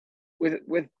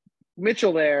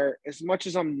Mitchell there, as much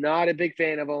as I'm not a big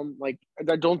fan of him, like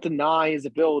I don't deny his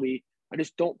ability, I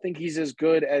just don't think he's as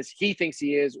good as he thinks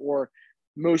he is or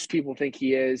most people think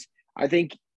he is. I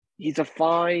think he's a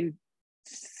fine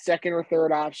second or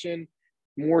third option,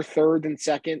 more third than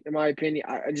second, in my opinion.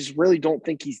 I just really don't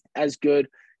think he's as good.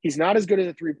 He's not as good as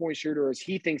a three-point shooter as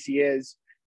he thinks he is.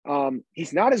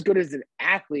 He's not as good as an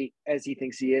athlete as he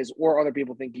thinks he is or other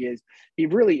people think he is. He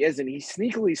really isn't. He's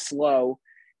sneakily slow.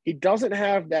 He doesn't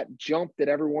have that jump that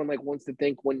everyone like wants to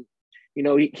think when,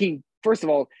 he first of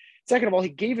all, second of all,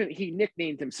 he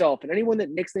nicknamed himself, and anyone that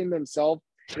nicknamed himself,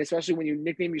 and especially when you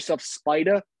nickname yourself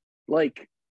Spida, like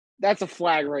that's a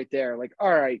flag right there. Like,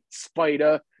 all right,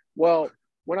 Spida. Well,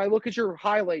 when I look at your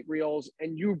highlight reels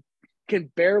and you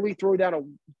can barely throw down a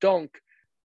dunk,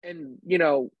 and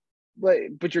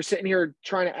but you're sitting here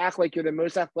trying to act like you're the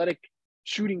most athletic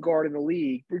shooting guard in the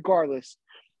league. Regardless,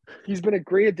 he's been a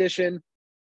great addition.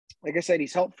 Like I said,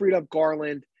 he's helped freed up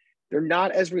Garland. They're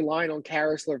not as reliant on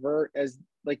Karis LeVert as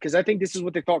because I think this is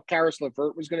what they thought Karis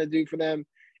LeVert was going to do for them,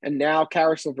 and now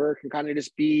Karis LeVert can kind of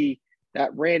just be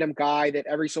that random guy that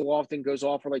every so often goes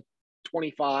off for like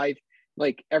 25,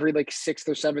 like every like sixth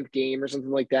or seventh game or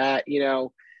something like that,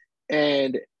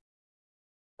 and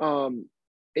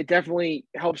it definitely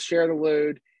helps share the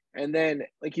load. And then,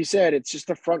 like you said, it's just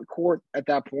the front court at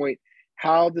that point.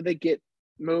 How do they get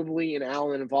Mobley and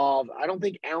Allen involved? I don't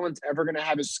think Allen's ever going to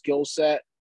have a skill set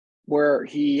where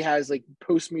he has like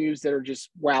post moves that are just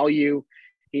wow you.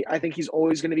 I think he's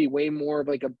always going to be way more of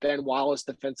like a Ben Wallace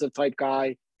defensive type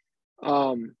guy.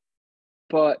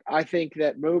 But I think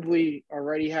that Mobley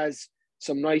already has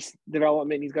some nice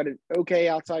development. He's got an okay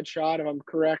outside shot, if I'm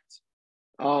correct.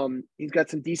 He's got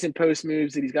some decent post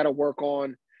moves that he's got to work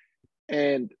on.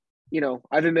 And,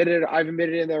 I've admitted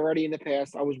it already in the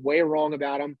past. I was way wrong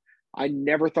about him. I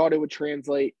never thought it would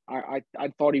translate. I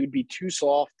thought he would be too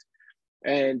soft.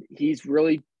 And he's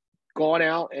really gone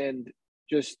out and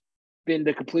just been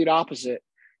the complete opposite.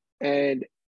 And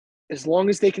as long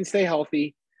as they can stay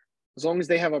healthy, as long as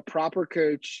they have a proper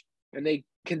coach and they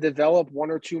can develop one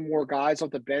or two more guys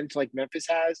off the bench like Memphis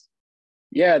has,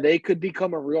 yeah, they could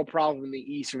become a real problem in the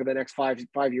East for the next 5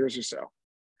 years or so.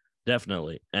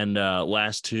 Definitely. And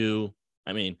last two,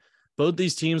 I mean, both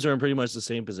these teams are in pretty much the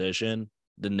same position,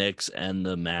 the Knicks and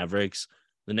the Mavericks.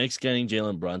 The Knicks getting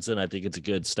Jalen Brunson, I think it's a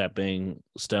good stepping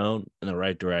stone in the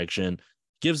right direction.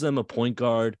 Gives them a point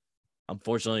guard.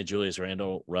 Unfortunately, Julius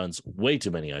Randle runs way too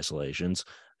many isolations.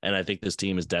 And I think this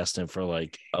team is destined for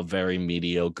like a very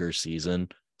mediocre season.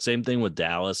 Same thing with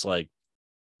Dallas. Like,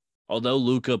 although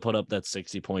Luka put up that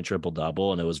 60-point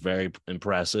triple-double and it was very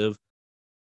impressive,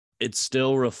 it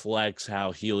still reflects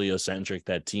how heliocentric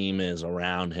that team is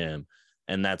around him.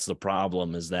 And that's the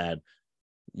problem, is that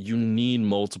you need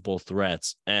multiple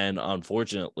threats. And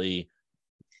unfortunately,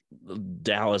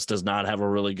 Dallas does not have a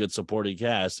really good supporting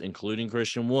cast, including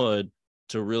Christian Wood,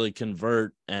 to really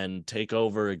convert and take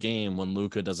over a game when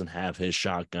Luka doesn't have his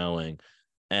shot going,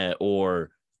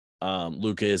 or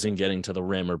Luka isn't getting to the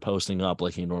rim or posting up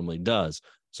like he normally does.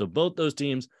 So both those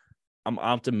teams, I'm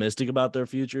optimistic about their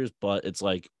futures, but it's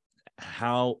like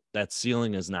how that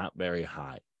ceiling is not very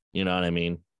high. You know what I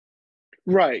mean?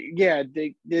 Right. Yeah.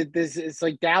 This it's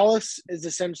like Dallas is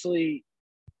essentially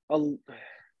a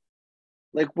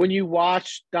like when you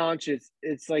watch Doncic,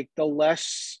 it's like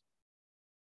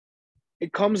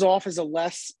it comes off as a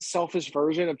less selfish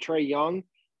version of Trae Young,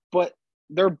 but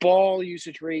their ball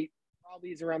usage rate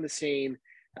probably is around the same.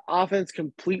 The offense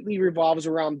completely revolves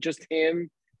around just him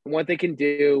and what they can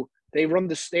do. They have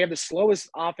the slowest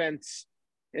offense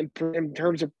in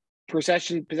terms of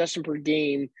possession per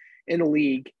game in the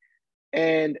league.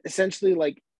 And essentially,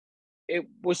 like, it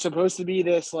was supposed to be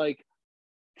this like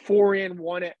four in,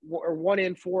 one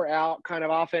in, four out kind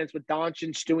of offense with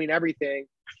Doncic doing everything.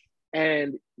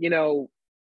 And,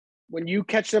 when you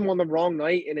catch them on the wrong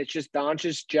night and it's just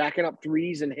Doncic jacking up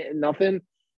threes and hitting nothing,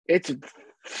 it's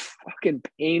fucking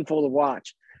painful to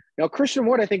watch. Now, Christian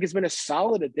Wood, I think, has been a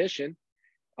solid addition.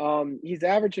 He's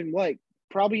averaging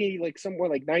probably like somewhere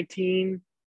like 19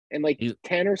 and like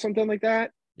 10 or something like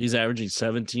that. He's averaging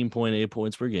 17.8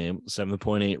 points per game,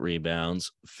 7.8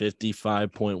 rebounds,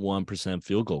 55.1%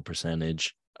 field goal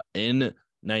percentage in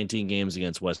 19 games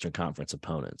against Western Conference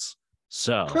opponents.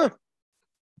 So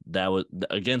that was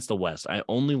against the West. I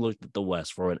only looked at the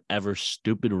West for whatever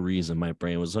stupid reason. My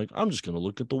brain was like, I'm just going to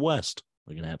look at the West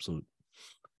like an absolute.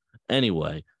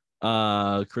 Anyway,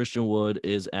 Christian Wood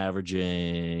is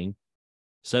averaging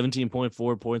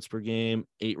 17.4 points per game,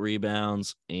 8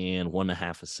 rebounds, and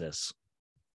 1.5 assists.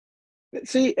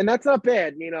 See, and that's not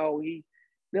bad.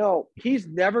 He's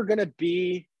never going to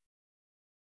be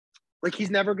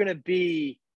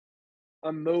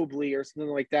a Mobley or something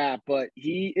like that. But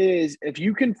he is,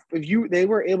 they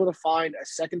were able to find a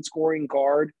second scoring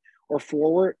guard or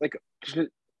forward, like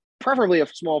preferably a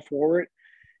small forward,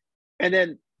 and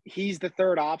then he's the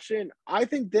third option. I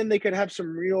think then they could have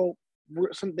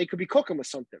they could be cooking with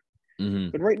something. Mm-hmm.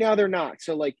 But right now they're not.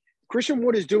 So like Christian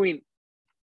Wood is doing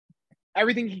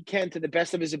everything he can to the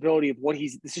best of his ability of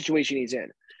the situation he's in.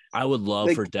 I would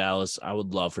love for Dallas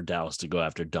to go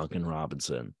after Duncan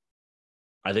Robinson.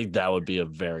 I think that would be a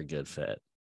very good fit.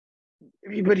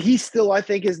 But he still, I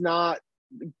think, he's not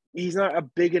a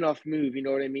big enough move. You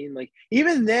know what I mean? Like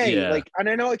even and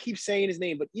I know I keep saying his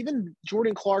name, but even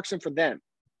Jordan Clarkson for them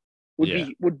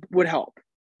would help.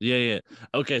 Yeah.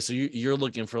 Okay, so you're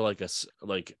looking for like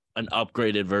an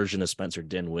upgraded version of Spencer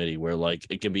Dinwiddie, where like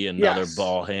it can be another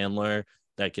ball handler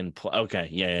that can play. Okay,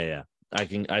 yeah.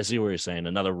 I see what you're saying.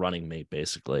 Another running mate,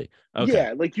 basically. Okay.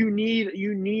 Yeah, like you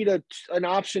need an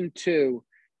option too,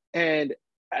 and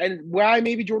why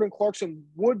maybe Jordan Clarkson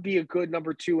would be a good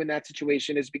number 2 in that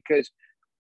situation is because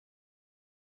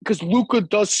Luka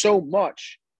does so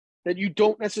much that you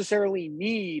don't necessarily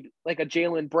need like a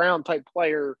Jaylen Brown type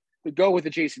player to go with a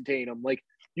Jason Tatum. Like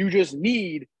you just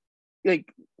need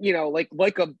like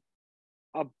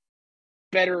a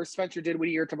better Spencer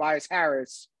Dinwiddie or Tobias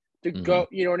Harris to go.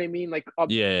 You know what I mean? Like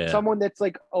someone that's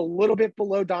like a little bit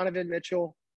below Donovan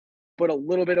Mitchell, but a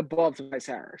little bit above Tobias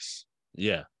Harris.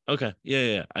 Yeah. Okay.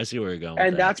 Yeah. I see where you're going.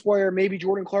 And that's where maybe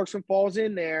Jordan Clarkson falls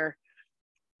in there,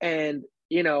 and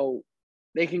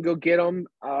they can go get him.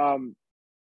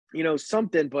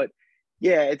 Something, but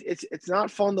yeah, it's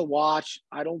not fun to watch.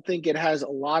 I don't think it has a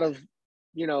lot of,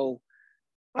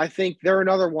 I think they're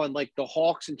another one like the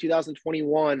Hawks in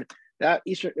 2021. That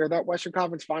Western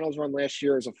Conference Finals run last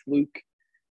year is a fluke.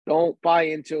 Don't buy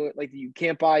into it. Like you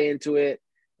can't buy into it.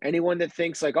 Anyone that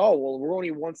thinks like, oh well, we're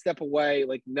only one step away.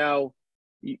 Like no,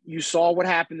 you saw what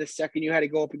happened the second you had to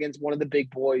go up against one of the big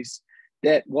boys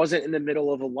that wasn't in the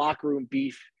middle of a locker room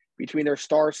beef between their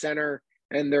star center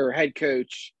and their head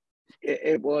coach.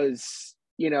 It was,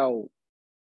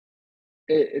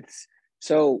 it's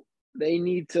so they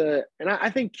need to, and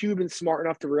I think Cuban's smart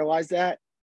enough to realize that.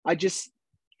 I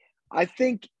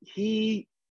think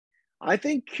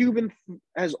Cuban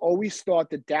has always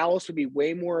thought that Dallas would be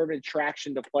way more of an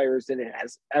attraction to players than it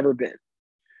has ever been.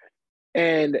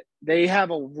 And they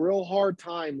have a real hard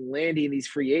time landing these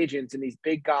free agents and these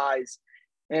big guys.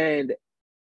 And,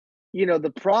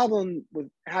 the problem with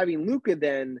having Luka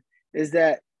then is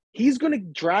that he's going to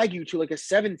drag you to like a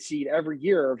 7 seed every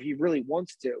year if he really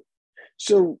wants to.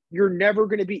 So you're never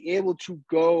going to be able to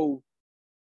go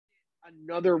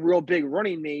another real big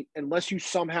running mate unless you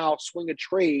somehow swing a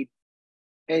trade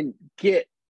and get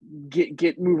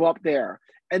move up there.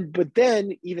 But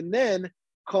then even then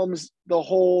comes the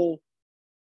whole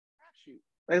shoot,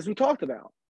 as we talked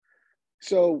about.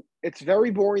 So it's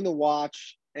very boring to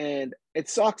watch, and it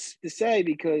sucks to say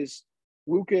because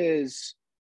Luka is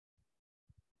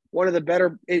one of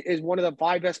the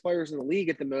 5 best players in the league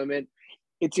at the moment.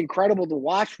 It's incredible to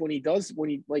watch when he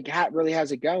really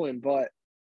has it going, but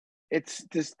it's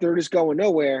just they're just going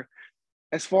nowhere.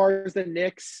 As far as the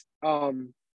Knicks,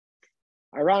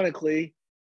 ironically,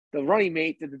 the running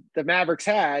mate that the Mavericks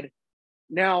had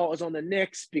now is on the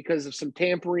Knicks because of some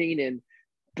tampering, and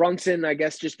Brunson, I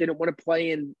guess, just didn't want to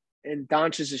play in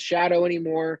Doncic's shadow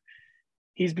anymore.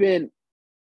 He's been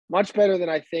much better than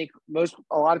I think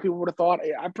a lot of people would have thought.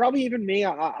 I probably even me.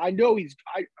 I know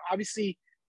I obviously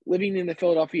living in the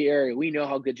Philadelphia area. We know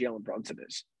how good Jalen Brunson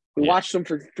is. We watched him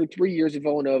for 3 years at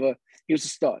Villanova. He was a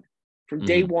stud from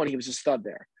day one. He was a stud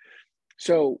there.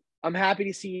 So I'm happy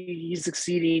to see he's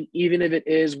succeeding, even if it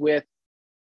is with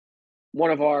one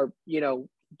of our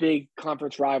big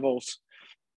conference rivals.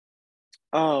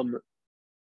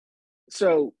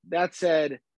 So that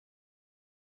said,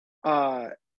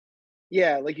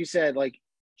 yeah, like you said, like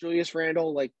Julius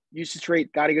Randle, like usage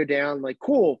rate got to go down. Like,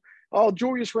 cool. Oh,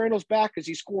 Julius Randle's back because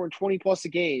he's scoring 20 plus a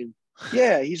game.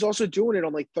 Yeah, he's also doing it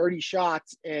on like 30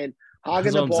 shots and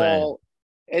hogging the ball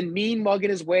and mean mugging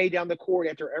his way down the court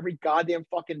after every goddamn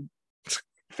fucking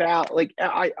foul. Like,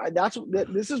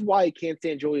 this is why I can't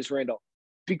stand Julius Randle,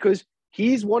 because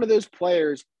he's one of those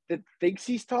players that thinks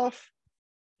he's tough,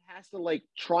 has to like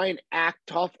try and act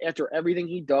tough after everything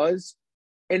he does.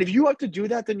 And if you have to do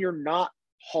that, then you're not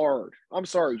hard. I'm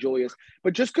sorry, Julius.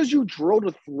 But just because you drilled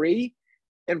a three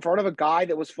in front of a guy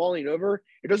that was falling over,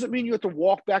 it doesn't mean you have to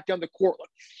walk back down the court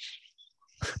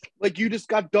like you just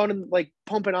got done and like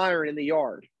pumping iron in the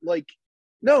yard. Like,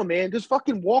 no, man, just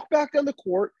fucking walk back down the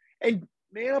court and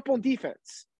man up on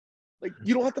defense. Like,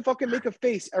 you don't have to fucking make a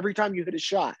face every time you hit a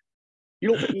shot. You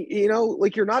don't,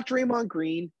 like, you're not Draymond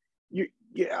Green.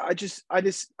 I just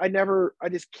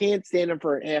can't stand him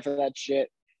for half of that shit.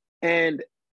 And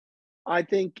I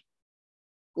think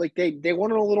like they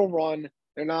went on a little run.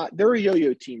 They're a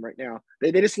yo-yo team right now.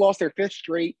 They just lost their 5th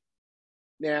straight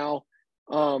now.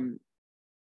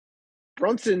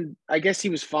 Brunson, I guess he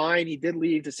was fine. He did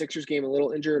leave the Sixers game a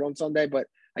little injured on Sunday, but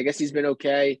I guess he's been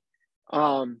okay.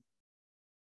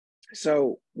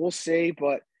 So we'll see,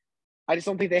 but I just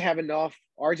don't think they have enough.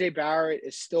 RJ Barrett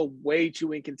is still way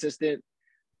too inconsistent.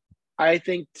 I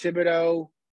think Thibodeau,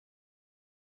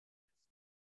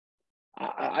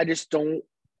 I just don't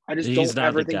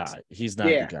ever think he's not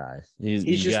the guy.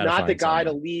 He's just not the guy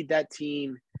to lead that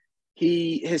team.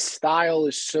 His style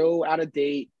is so out of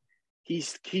date.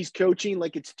 He's coaching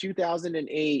like it's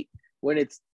 2008 when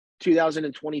it's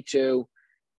 2022,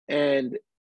 and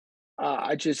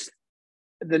I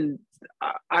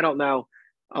don't know.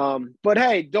 But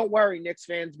hey, don't worry, Knicks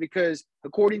fans, because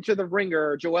according to the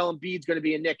Ringer, Joel Embiid's going to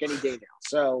be a Knick any day now.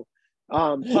 So,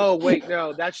 oh wait,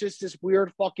 no, that's just this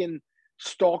weird fucking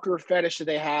stalker fetish that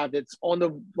they have that's on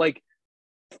the like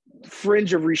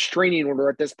fringe of restraining order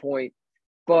at this point.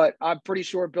 But I'm pretty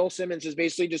sure Bill Simmons has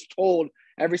basically just told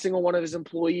every single one of his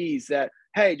employees that,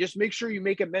 hey, just make sure you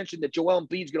make a mention that Joel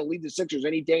Embiid's going to leave the Sixers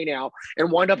any day now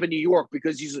and wind up in New York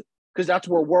because that's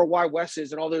where Worldwide West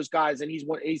is and all those guys, and he's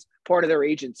part of their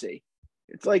agency.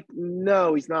 It's like,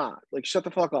 no, he's not. Like, shut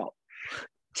the fuck up.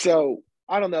 So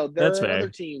I don't know. They're another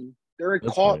team. They're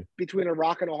caught between a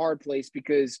rock and a hard place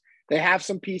because they have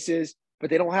some pieces, but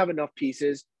they don't have enough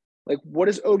pieces. Like, what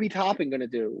is Obi Toppin going to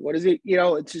do? What is it?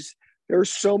 It's just there's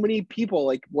so many people.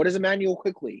 Like, what is Emmanuel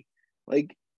Quickly?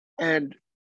 Like, and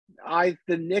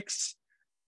the Knicks,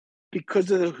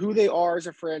 because of who they are as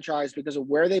a franchise, because of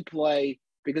where they play,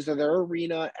 because of their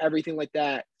arena, everything like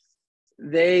that,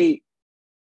 they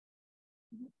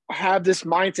have this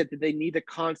mindset that they need to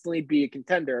constantly be a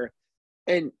contender.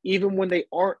 And even when they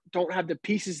don't have the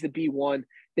pieces to be one,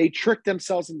 they trick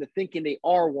themselves into thinking they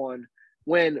are one.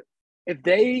 When if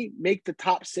they make the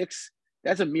top 6,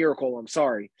 that's a miracle. I'm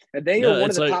sorry. If they are one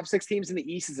of the top 6 teams in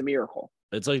the East, is a miracle.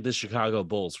 It's like the Chicago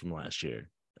Bulls from last year.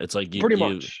 It's like pretty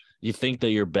much you think that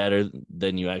you're better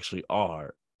than you actually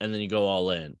are, and then you go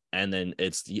all in, and then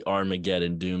it's the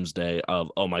Armageddon doomsday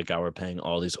of, oh my God, we're paying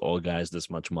all these old guys this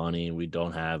much money, and we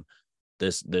don't have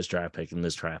this draft pick and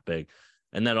this draft pick,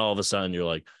 and then all of a sudden you're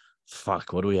like,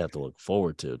 fuck, what do we have to look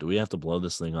forward to? Do we have to blow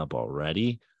this thing up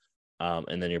already?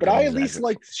 And then you're. But I at least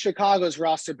like Chicago's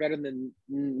roster better than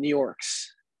New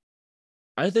York's.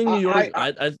 I think New York.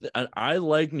 I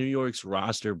like New York's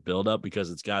roster buildup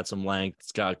because it's got some length,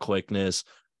 it's got quickness.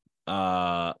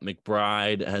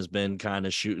 McBride has been kind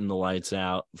of shooting the lights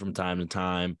out from time to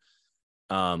time.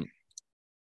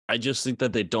 I just think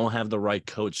that they don't have the right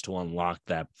coach to unlock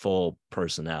that full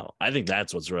personnel. I think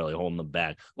that's what's really holding them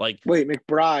back. Like, wait,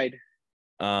 McBride.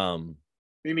 You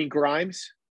mean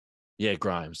Grimes? Yeah,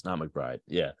 Grimes, not McBride.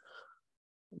 Yeah,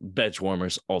 bench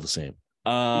warmers, all the same.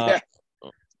 Yeah.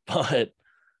 But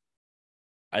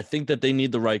I think that they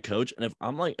need the right coach. And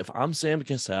if I'm Sam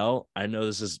Cassell, I know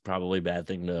this is probably a bad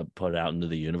thing to put out into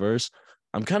the universe,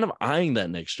 I'm kind of eyeing that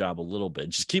next job a little bit,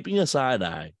 just keeping a side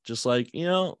eye, just like,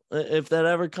 if that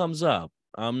ever comes up,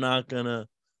 I'm not gonna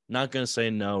say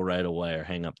no right away or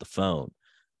hang up the phone.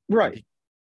 Right.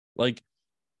 Like,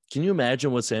 can you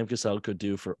imagine what Sam Cassell could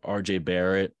do for RJ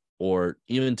Barrett, or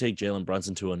even take Jalen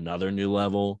Brunson to another new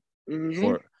level?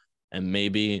 Mm-hmm. And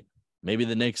maybe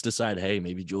the Knicks decide, hey,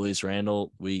 maybe Julius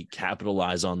Randle, we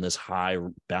capitalize on this high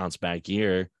bounce back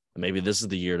year. Maybe this is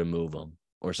the year to move him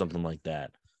or something like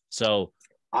that. So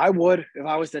I would if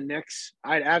I was the Knicks.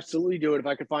 I'd absolutely do it if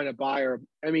I could find a buyer.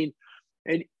 I mean,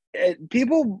 and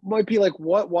people might be like,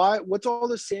 "What? Why? What's all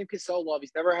this Sam Cassell love?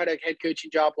 He's never had a head coaching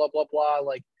job. Blah blah blah."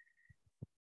 Like,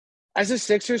 as a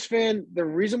Sixers fan, the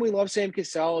reason we love Sam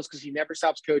Cassell is because he never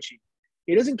stops coaching.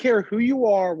 He doesn't care who you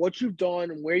are, what you've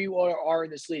done, and where you are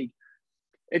in this league.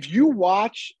 If you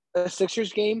watch a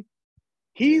Sixers game,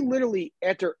 he literally,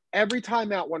 after every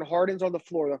timeout when Harden's on the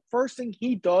floor, the first thing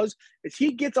he does is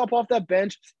he gets up off that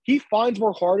bench, he finds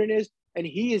where Harden is, and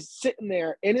he is sitting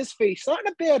there in his face, not in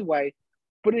a bad way,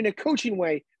 but in a coaching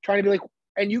way, trying to be like,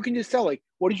 and you can just tell, like,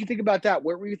 what did you think about that?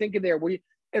 What were you thinking there?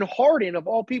 And Harden, of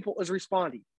all people, is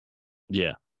responding.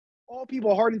 yeah, All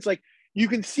people, Harden's like, you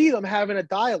can see them having a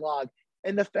dialogue.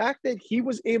 And the fact that he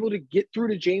was able to get through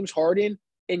to James Harden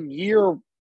in year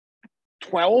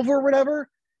 12 or whatever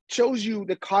shows you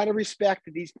the kind of respect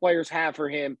that these players have for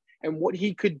him and what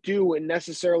he could do, and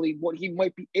necessarily what he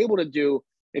might be able to do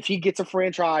if he gets a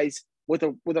franchise with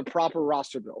a proper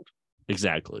roster build.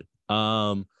 exactly.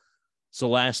 So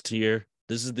last tier,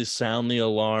 this is the sound the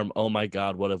alarm, oh my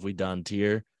God, what have we done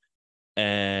tier?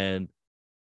 And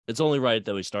it's only right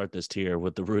that we start this tier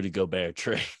with the Rudy Gobert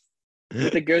trade.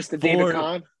 With the ghost of David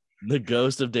Kahn. The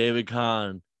ghost of David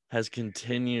Kahn has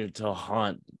continued to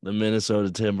haunt the Minnesota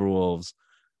Timberwolves.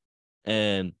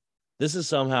 And this has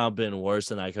somehow been worse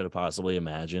than I could have possibly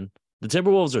imagined. The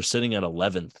Timberwolves are sitting at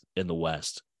 11th in the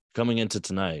West coming into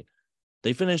tonight.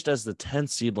 They finished as the 10th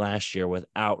seed last year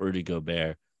without Rudy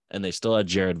Gobert, and they still had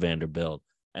Jared Vanderbilt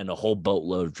and a whole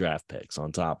boatload of draft picks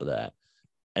on top of that.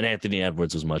 And Anthony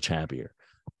Edwards was much happier,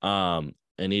 and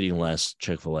eating less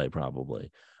Chick-fil-A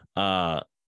probably. But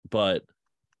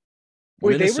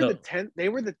wait, they were the 10th. They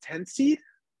were the 10th seed,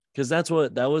 because that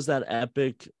was that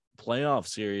epic playoff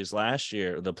series last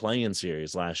year, the play-in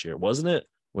series last year, wasn't it?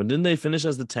 When didn't they finish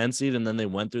as the 10th seed and then they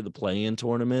went through the play-in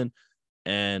tournament?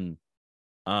 And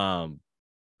I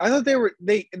thought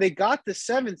they got the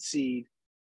 7th seed.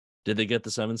 Did they get the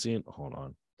 7th seed? Hold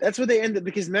on. That's what they ended,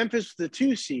 because Memphis was the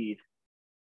 2 seed.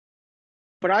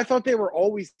 But I thought they were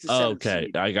always the 7th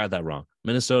seed. I got that wrong.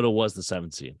 Minnesota was the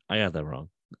 7th seed. I got that wrong.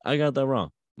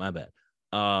 My bad.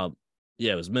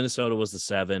 Yeah, it was Minnesota was the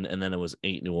 7, and then it was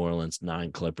 8 New Orleans,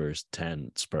 9 Clippers,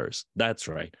 10 Spurs. That's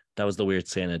right. That was the weird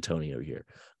San Antonio year.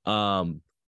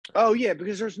 Oh yeah,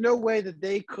 because there's no way that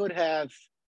they could have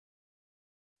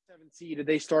 7th seed if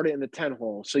they started in the 10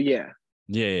 hole. So yeah.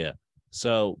 Yeah.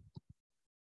 So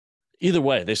either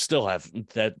way, they still have,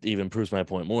 that even proves my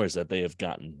point more, is that they have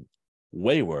gotten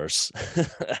way worse.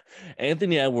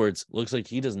 Anthony Edwards looks like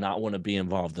he does not want to be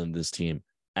involved in this team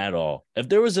at all. If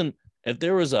there was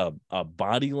a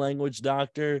body language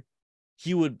doctor,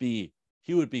 he would be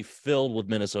filled with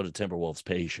Minnesota Timberwolves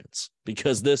patience,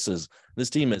 because this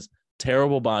team is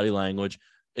terrible body language.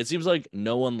 It seems like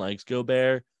no one likes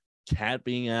Gobert. Cat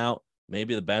being out,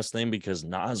 maybe the best thing, because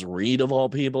Naz Reid of all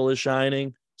people is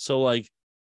shining. So like,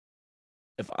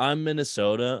 if I'm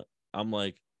Minnesota, I'm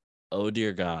like, oh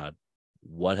dear God,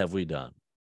 what have we done?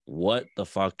 What the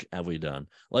fuck have we done?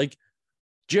 Like,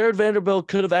 Jared Vanderbilt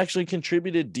could have actually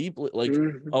contributed deeply, like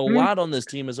a lot on this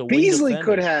team as a Beasley wing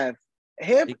defender. could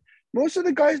have. Most of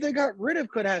the guys they got rid of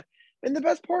could have. And the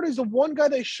best part is the one guy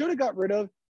they should have got rid of,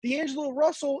 D'Angelo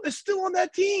Russell, is still on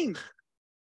that team.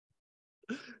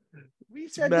 We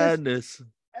said madness. This.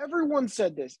 Everyone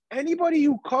said this. Anybody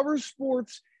who covers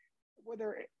sports,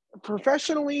 whether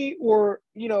professionally or,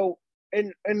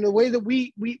 and the way that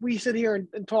we sit here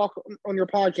and talk on your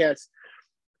podcast,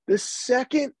 the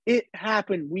second it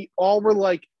happened, we all were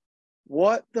like,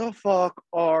 what the fuck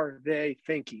are they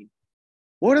thinking?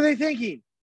 What are they thinking?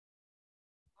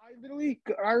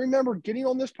 I remember getting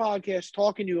on this podcast,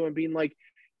 talking to him and being like,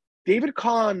 David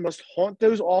Kahn must haunt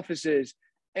those offices,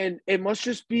 and it must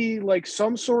just be like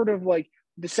some sort of like,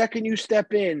 the second you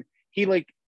step in, he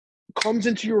like comes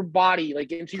into your body,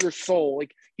 like into your soul,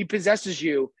 like he possesses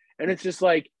you, and it's just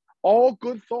like all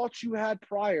good thoughts you had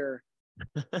prior.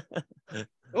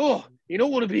 Oh,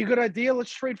 what would be a good idea? Let's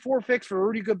trade 4 picks for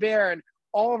Rudy Gobert and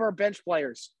all of our bench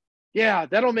players. Yeah,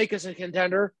 that'll make us a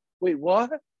contender. Wait,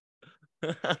 what?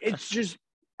 It's just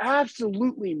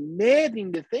absolutely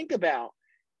maddening to think about.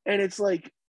 And it's like,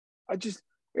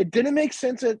 It didn't make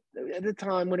sense at the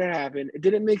time when it happened. It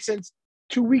didn't make sense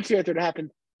 2 weeks after it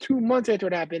happened, 2 months after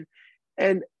it happened,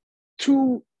 and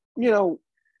two, you know,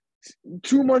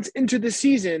 2 months into the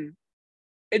season,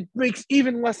 it makes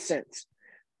even less sense.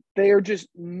 They are just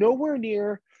nowhere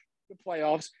near the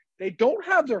playoffs. They don't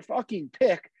have their fucking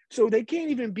pick, so they can't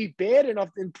even be bad enough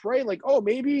and pray like, oh,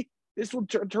 maybe this will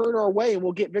turn our way and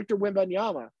we'll get Victor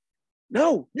Wembanyama.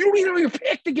 No, you don't even have your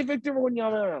pick to get Victor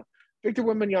Wembanyama. Victor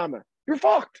Wembanyama, you're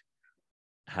fucked.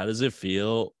 How does it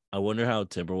feel? I wonder how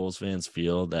Timberwolves fans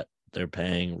feel that they're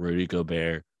paying Rudy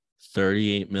Gobert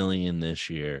 $38 million this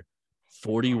year,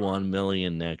 $41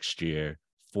 million next year,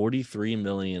 $43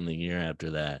 million the year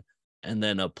after that, and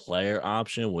then a player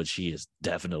option, which he is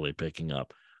definitely picking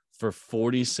up, for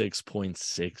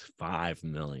 $46.65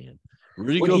 million.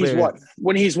 Rudy Gobert,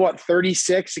 when he's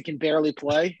 36, he can barely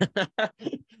play.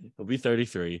 He'll be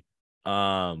 33.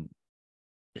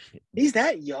 He's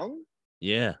that young?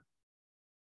 Yeah.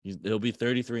 He'll be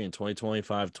 33 in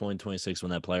 2025, 2026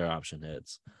 when that player option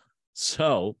hits.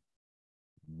 So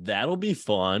that'll be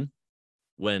fun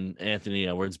when Anthony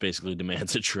Edwards basically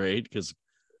demands a trade because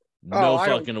no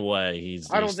fucking way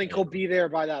I don't think he'll be there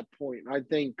by that point. I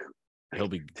think he'll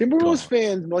be Timberwolves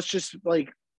fans must just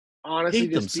honestly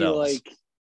hate just themselves. Be like,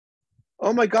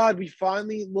 oh my God, we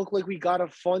finally look like we got a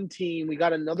fun team. We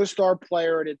got another star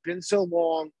player. It had been so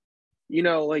long.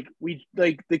 The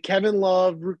Kevin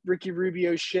Love, Ricky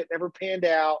Rubio shit never panned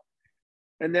out.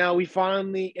 And now we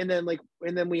finally, and then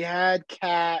we had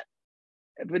Cat,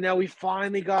 but now we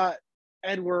finally got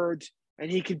Edwards and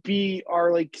he could be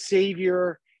our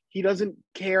savior. He doesn't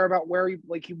care about where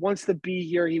he wants to be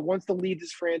here. He wants to lead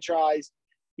this franchise.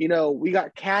 We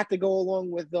got Cat to go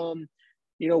along with them.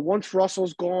 Once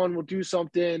Russell's gone, we'll do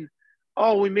something.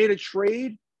 Oh, we made a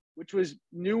trade, which was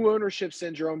new ownership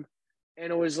syndrome.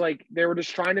 And it was they were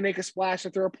just trying to make a splash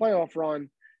after a playoff run.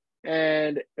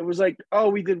 And it was we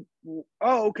did.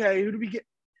 Oh, okay. Who did we get?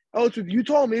 Oh, it's with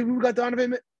Utah. Maybe we got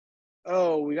Donovan.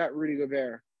 Oh, we got Rudy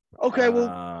Gobert. Okay,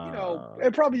 well,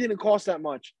 it probably didn't cost that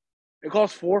much. It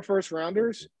cost 4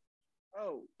 first-rounders.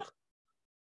 Oh,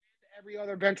 every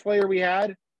other bench player we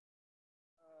had.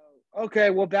 Okay,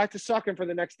 well, back to sucking for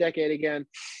the next decade again.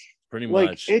 Pretty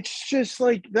much. It's just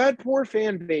that poor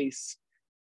fan base.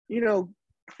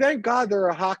 Thank God they're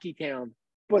a hockey town.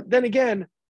 But then again,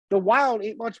 the Wild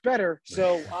ain't much better.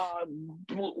 So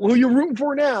who you rooting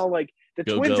for now? The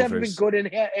Go Twins Gophers. haven't been good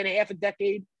in half a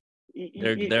decade.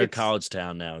 They're a college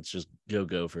town now. It's just go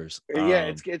Gophers.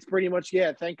 Yeah, it's pretty much,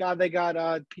 yeah. Thank God they got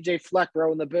PJ Fleck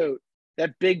rowing the boat.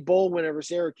 That big bowl win over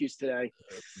Syracuse today.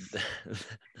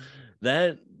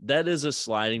 That is a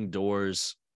sliding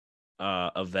doors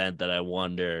event that I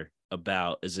wonder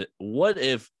about. What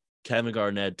if Kevin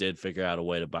Garnett did figure out a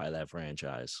way to buy that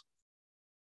franchise?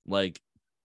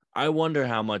 I wonder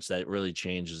how much that really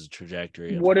changes the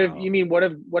trajectory. What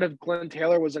if Glenn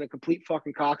Taylor was in a complete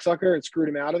fucking cocksucker and screwed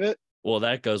him out of it? Well,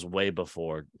 that goes way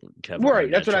before Kevin. Right,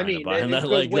 Garnett that's what I mean.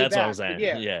 That's what I'm saying.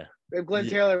 Yeah. If Glenn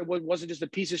Taylor wasn't just a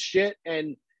piece of shit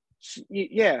and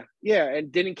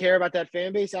and didn't care about that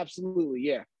fan base,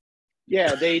 absolutely,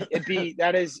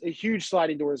 that is a huge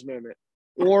sliding doors moment.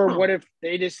 Or what if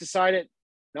they just decided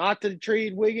not to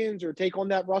trade Wiggins or take on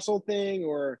that Russell thing,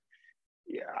 or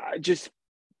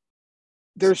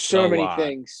there's so many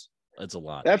things. It's a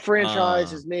lot. That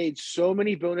franchise has made so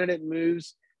many boneheaded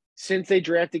moves since they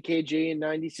drafted KG in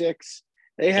 '96.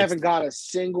 They haven't got a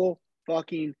single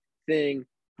fucking thing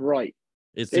right.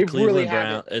 It's the Cleveland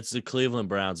Browns. It's the Cleveland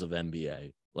Browns of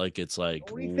NBA. The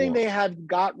only thing they had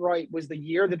got right was the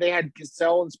year that they had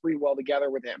Cassell and Spreewell together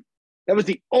with him. That was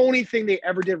the only thing they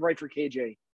ever did right for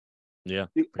KJ. Yeah.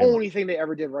 The only thing they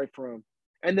ever did right for him.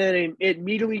 And then it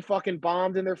immediately fucking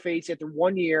bombed in their face after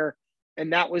 1 year,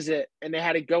 and that was it. And they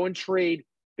had to go and trade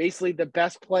basically the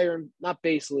best player, not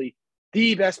basically,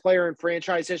 the best player in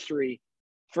franchise history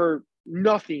for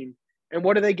nothing. And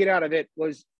what did they get out of it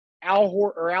was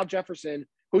Al Jefferson,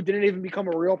 who didn't even become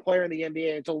a real player in the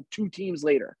NBA until 2 teams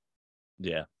later.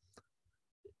 Yeah.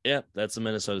 Yeah, that's the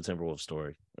Minnesota Timberwolves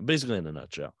story, basically in a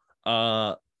nutshell.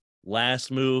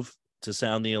 Last move to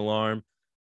sound the alarm.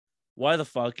 Why the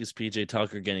fuck is PJ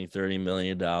Tucker getting $30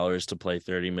 million to play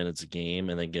 30 minutes a game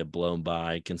and then get blown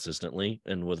by consistently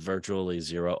and with virtually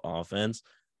zero offense?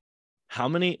 How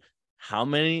many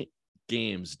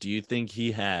games do you think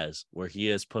he has where he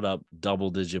has put up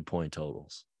double-digit point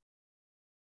totals?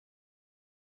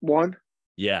 1?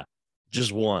 Yeah,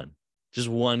 just one. Just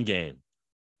one game.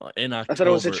 In October. I thought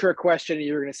it was a trick question and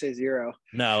you were going to say 0.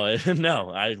 No,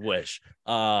 I wish.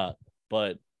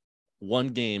 But one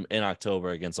game in October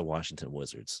against the Washington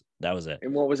Wizards. That was it.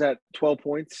 And what was that, 12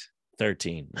 points?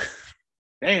 13.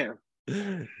 Damn.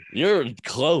 You're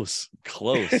close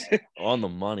on the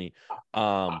money.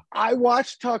 I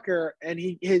watched Tucker, and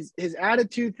his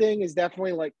attitude thing is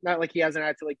definitely like not like he has an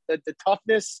attitude, like the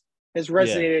toughness has Yeah.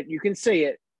 resonated. You can see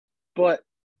it, but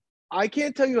I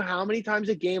can't tell you how many times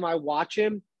a game I watch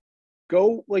him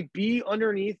go like be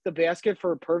underneath the basket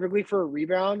perfectly for a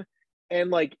rebound and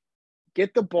like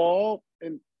get the ball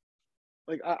and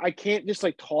like I can't just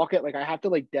like talk it, like I have to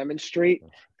like demonstrate.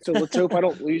 So let's hope I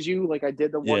don't lose you like I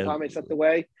did the one Yeah. time I stepped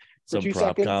away for Some 2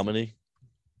 seconds. comedy.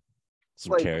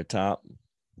 Some Like Carrot Top.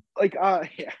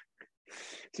 yeah.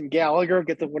 Some Gallagher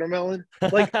get the watermelon.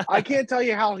 Like I can't tell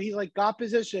you how he like got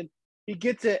position. He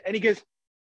gets it and he goes,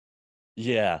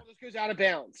 Yeah. oh, this goes out of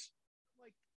bounds. I'm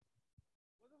like,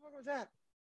 what the fuck was that?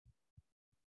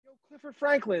 Yo, Clifford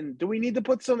Franklin, do we need to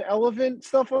put some elephant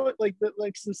stuff on it?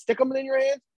 Like some stick 'em in your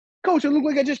hands? Coach, it looked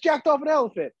like I just jacked off an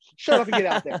elephant. Shut up and get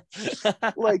out there.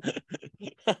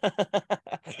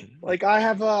 Like I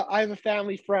have a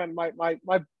family friend,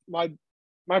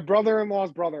 my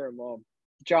brother-in-law's brother-in-law,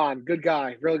 John, good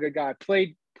guy, really good guy.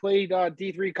 Played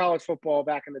D3 college football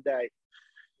back in the day.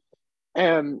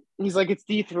 And he's like, it's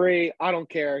D3. I don't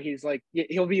care. He's like,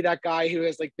 he'll be that guy who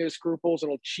has like no scruples and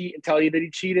will cheat and tell you that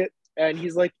he cheated. And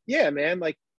he's like, yeah, man,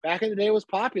 like back in the day it was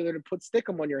popular to put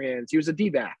stickum on your hands. He was a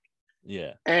D-back.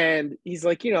 Yeah. And he's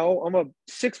like, I'm a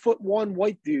 6'1"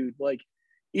 white dude. Like,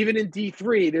 even in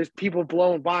D3, there's people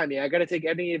blowing by me. I got to take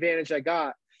any advantage I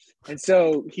got. And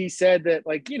so he said that,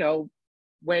 like,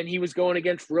 when he was going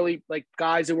against really like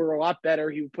guys that were a lot better,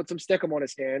 he would put some stickum on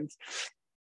his hands.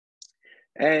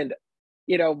 And,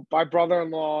 my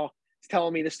brother-in-law is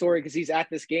telling me the story because he's at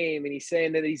this game and he's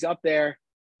saying that he's up there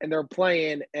and they're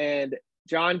playing and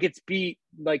John gets beat,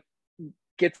 like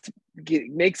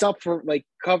makes up for like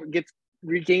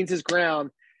regains his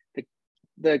ground.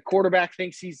 The quarterback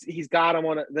thinks he's got him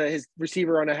on his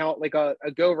receiver on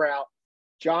a go route.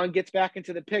 John gets back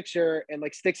into the picture and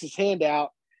like sticks his hand out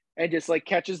and just like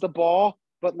catches the ball,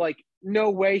 but like no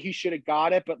way he should have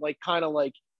got it, but like kind of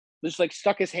like just like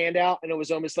stuck his hand out and it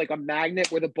was almost like a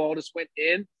magnet where the ball just went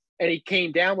in and he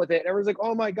came down with it. And everyone's like,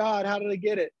 oh my God, how did I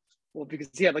get it? Well, because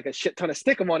he had like a shit ton of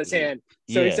stickum on his hand.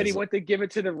 So he said he went to give it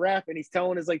to the ref and he's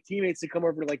telling his like teammates to come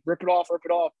over to like rip it off.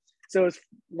 So his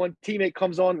one teammate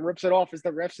comes on and rips it off as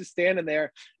the ref's just standing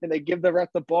there and they give the ref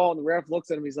the ball and the ref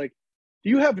looks at him. He's like, do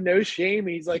you have no shame?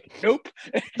 And he's like, nope.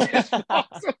 And he just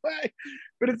walks away.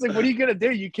 But it's like, what are you going to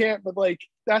do? You can't, but like,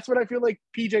 that's what I feel like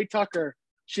PJ Tucker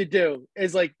should do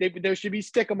is like, there should be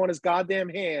stickum on his goddamn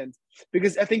hands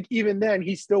because I think even then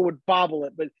he still would bobble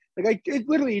it. But like,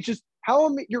 it's just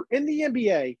you're in the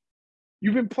NBA.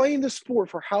 You've been playing the sport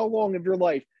for how long of your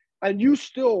life and you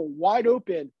still wide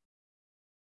open.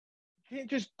 You can't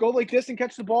just go like this and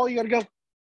catch the ball. You got to go.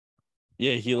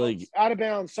 Yeah, he like out of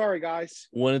bounds. Sorry, guys.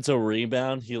 When it's a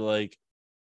rebound, he like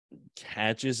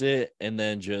catches it and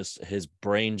then just his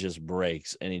brain just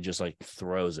breaks and he just like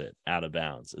throws it out of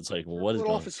bounds. It's like, what is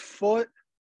going off his foot?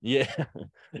 Yeah,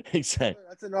 exactly.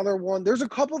 That's another one. There's a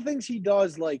couple of things he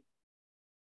does. Like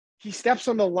he steps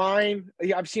on the line.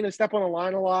 I've seen him step on the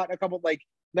line a lot. A couple like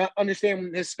not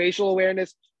understand his spatial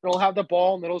awareness. And he'll have the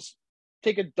ball and it'll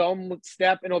take a dumb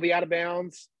step and it'll be out of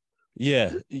bounds.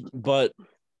 Yeah, but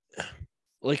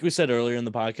like we said earlier in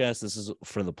the podcast, this is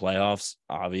for the playoffs,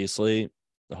 obviously.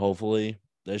 Hopefully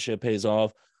this shit pays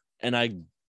off. And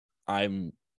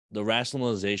I'm the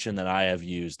rationalization that I have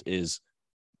used is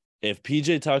if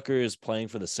PJ Tucker is playing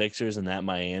for the Sixers in that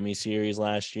Miami series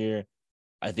last year,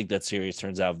 I think that series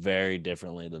turns out very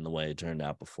differently than the way it turned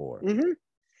out before. Mm-hmm.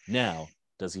 Now,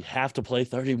 does he have to play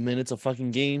 30 minutes a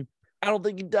fucking game? I don't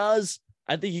think he does.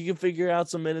 I think he can figure out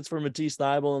some minutes for Matisse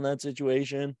Thybulle in that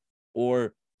situation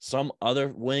or some other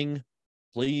wing,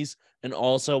 please. And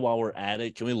also, while we're at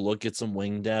it, can we look at some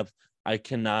wing depth?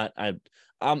 I'm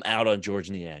out on George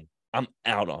Niang. I'm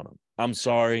out on him. I'm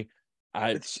sorry.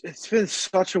 It's been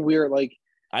such a weird, like,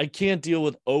 I can't deal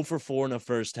with 0 for 4 in the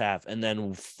first half and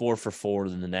then 4 for 4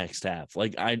 in the next half.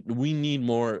 Like, we need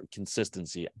more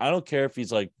consistency. I don't care if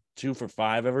he's like 2 for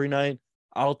 5 every night.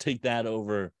 I'll take that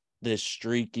over this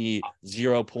streaky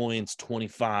 0 points,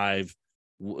 25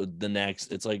 the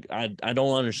next. It's like I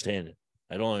don't understand it.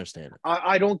 I don't understand it.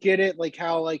 I don't get it. Like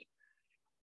how like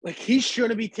he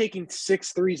shouldn't be taking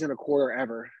 6 threes in a quarter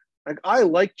ever. Like I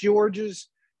like George's,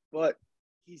 but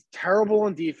he's terrible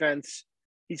on defense.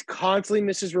 He's constantly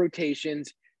misses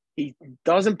rotations. He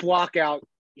doesn't block out.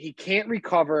 He can't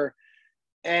recover,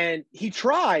 and he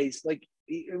tries. Like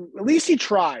at least he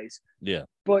tries. Yeah.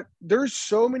 But there's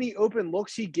so many open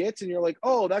looks he gets, and you're like,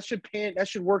 oh, that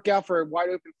should work out for a wide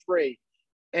open 3,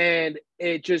 and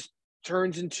it just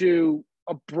turns into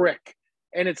a brick,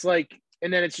 and it's like,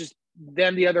 and then it's just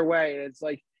them the other way. And it's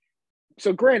like,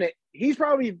 so granted, he's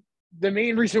probably the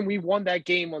main reason we won that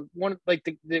game on one, like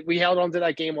we held on to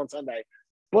that game on Sunday.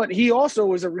 But he also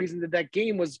was a reason that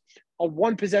game was a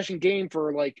 1-possession game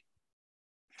for like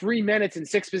 3 minutes and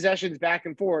 6 possessions back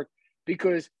and forth,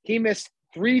 because he missed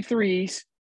 3 threes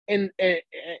in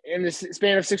the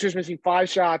span of 6 years, missing 5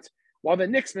 shots, while the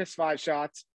Knicks missed 5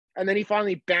 shots. And then he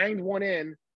finally banged one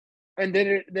in, and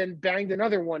then banged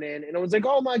another one in. And it was like,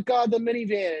 oh my God, the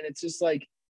minivan. And it's just like,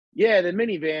 yeah, the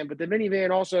minivan, but the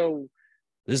minivan also,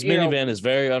 this minivan is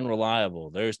very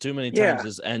unreliable. There's too many times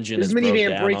this engine is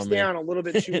minivan broke breaks down a little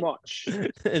bit too much.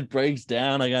 It breaks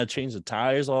down. I gotta change the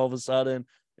tires all of a sudden.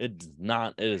 It is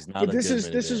not But this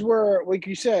is where, like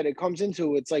you said, it comes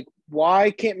into, it's like,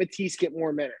 why can't Matisse get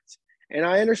more minutes? And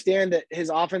I understand that his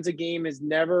offensive game has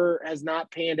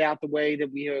not panned out the way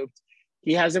that we hoped.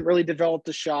 He hasn't really developed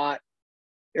a shot,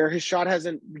 or his shot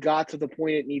hasn't got to the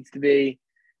point it needs to be.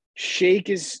 Shake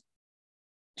is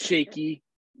shaky.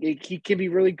 He can be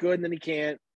really good, and then he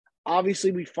can't.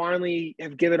 Obviously, we finally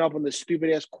have given up on the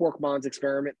stupid-ass Korkmaz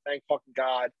experiment. Thank fucking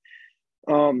God.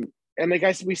 And like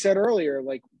we said earlier,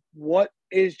 like, what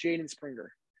is Jaden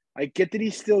Springer? I get that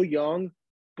he's still young,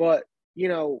 but, you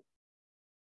know,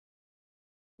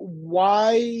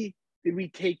 why did we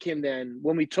take him then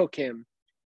when we took him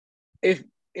if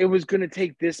it was going to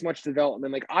take this much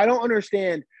development? Like, I don't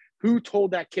understand who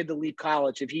told that kid to leave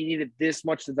college if he needed this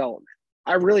much development.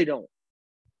 I really don't.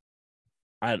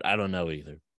 I don't know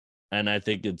either. And I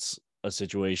think it's a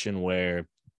situation where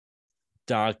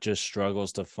Doc just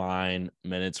struggles to find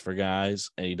minutes for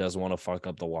guys, and he doesn't want to fuck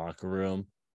up the locker room.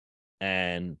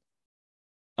 And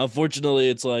unfortunately,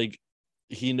 it's like,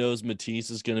 he knows Matisse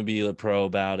is going to be a pro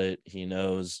about it. He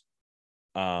knows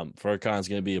Furkan's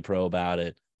going to be a pro about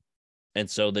it. And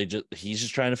so he's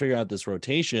just trying to figure out this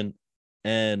rotation.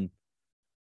 And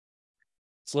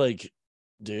it's like,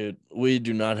 dude, we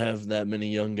do not have that many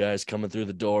young guys coming through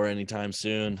the door anytime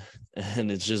soon.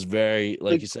 And it's just very,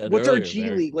 like you said, what's earlier, our G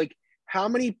League? Like, how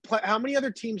many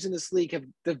other teams in this league have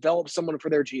developed someone for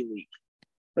their G League?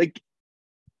 Like,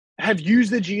 have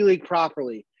used the G League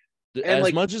properly? And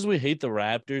as much as we hate the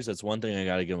Raptors, that's one thing I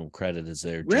got to give them credit, is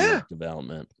their G League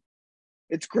development.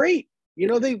 It's great. You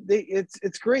know,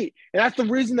 it's great. And that's the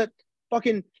reason that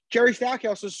fucking Jerry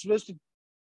Stackhouse was supposed to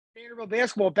Vanderbilt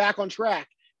basketball back on track.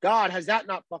 God, has that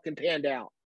not fucking panned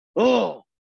out? Oh,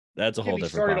 that's a whole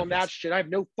different started podcast. On that shit. I have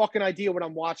no fucking idea what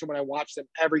I'm watching when I watch them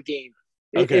every game.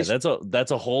 Okay, that's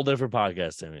a whole different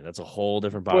podcast, Timmy. That's a whole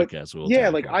different podcast.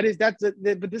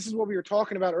 But this is what we were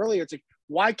talking about earlier. It's like,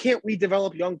 why can't we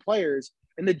develop young players?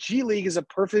 And the G League is a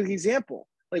perfect example.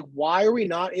 Like, why are we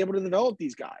not able to develop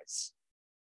these guys?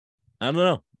 I don't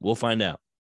know. We'll find out.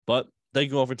 But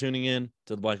thank you all for tuning in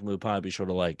to the Black and Blue Pod. Be sure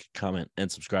to like, comment,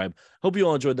 and subscribe. Hope you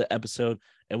all enjoyed the episode,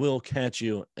 and we'll catch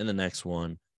you in the next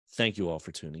one. Thank you all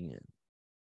for tuning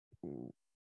in.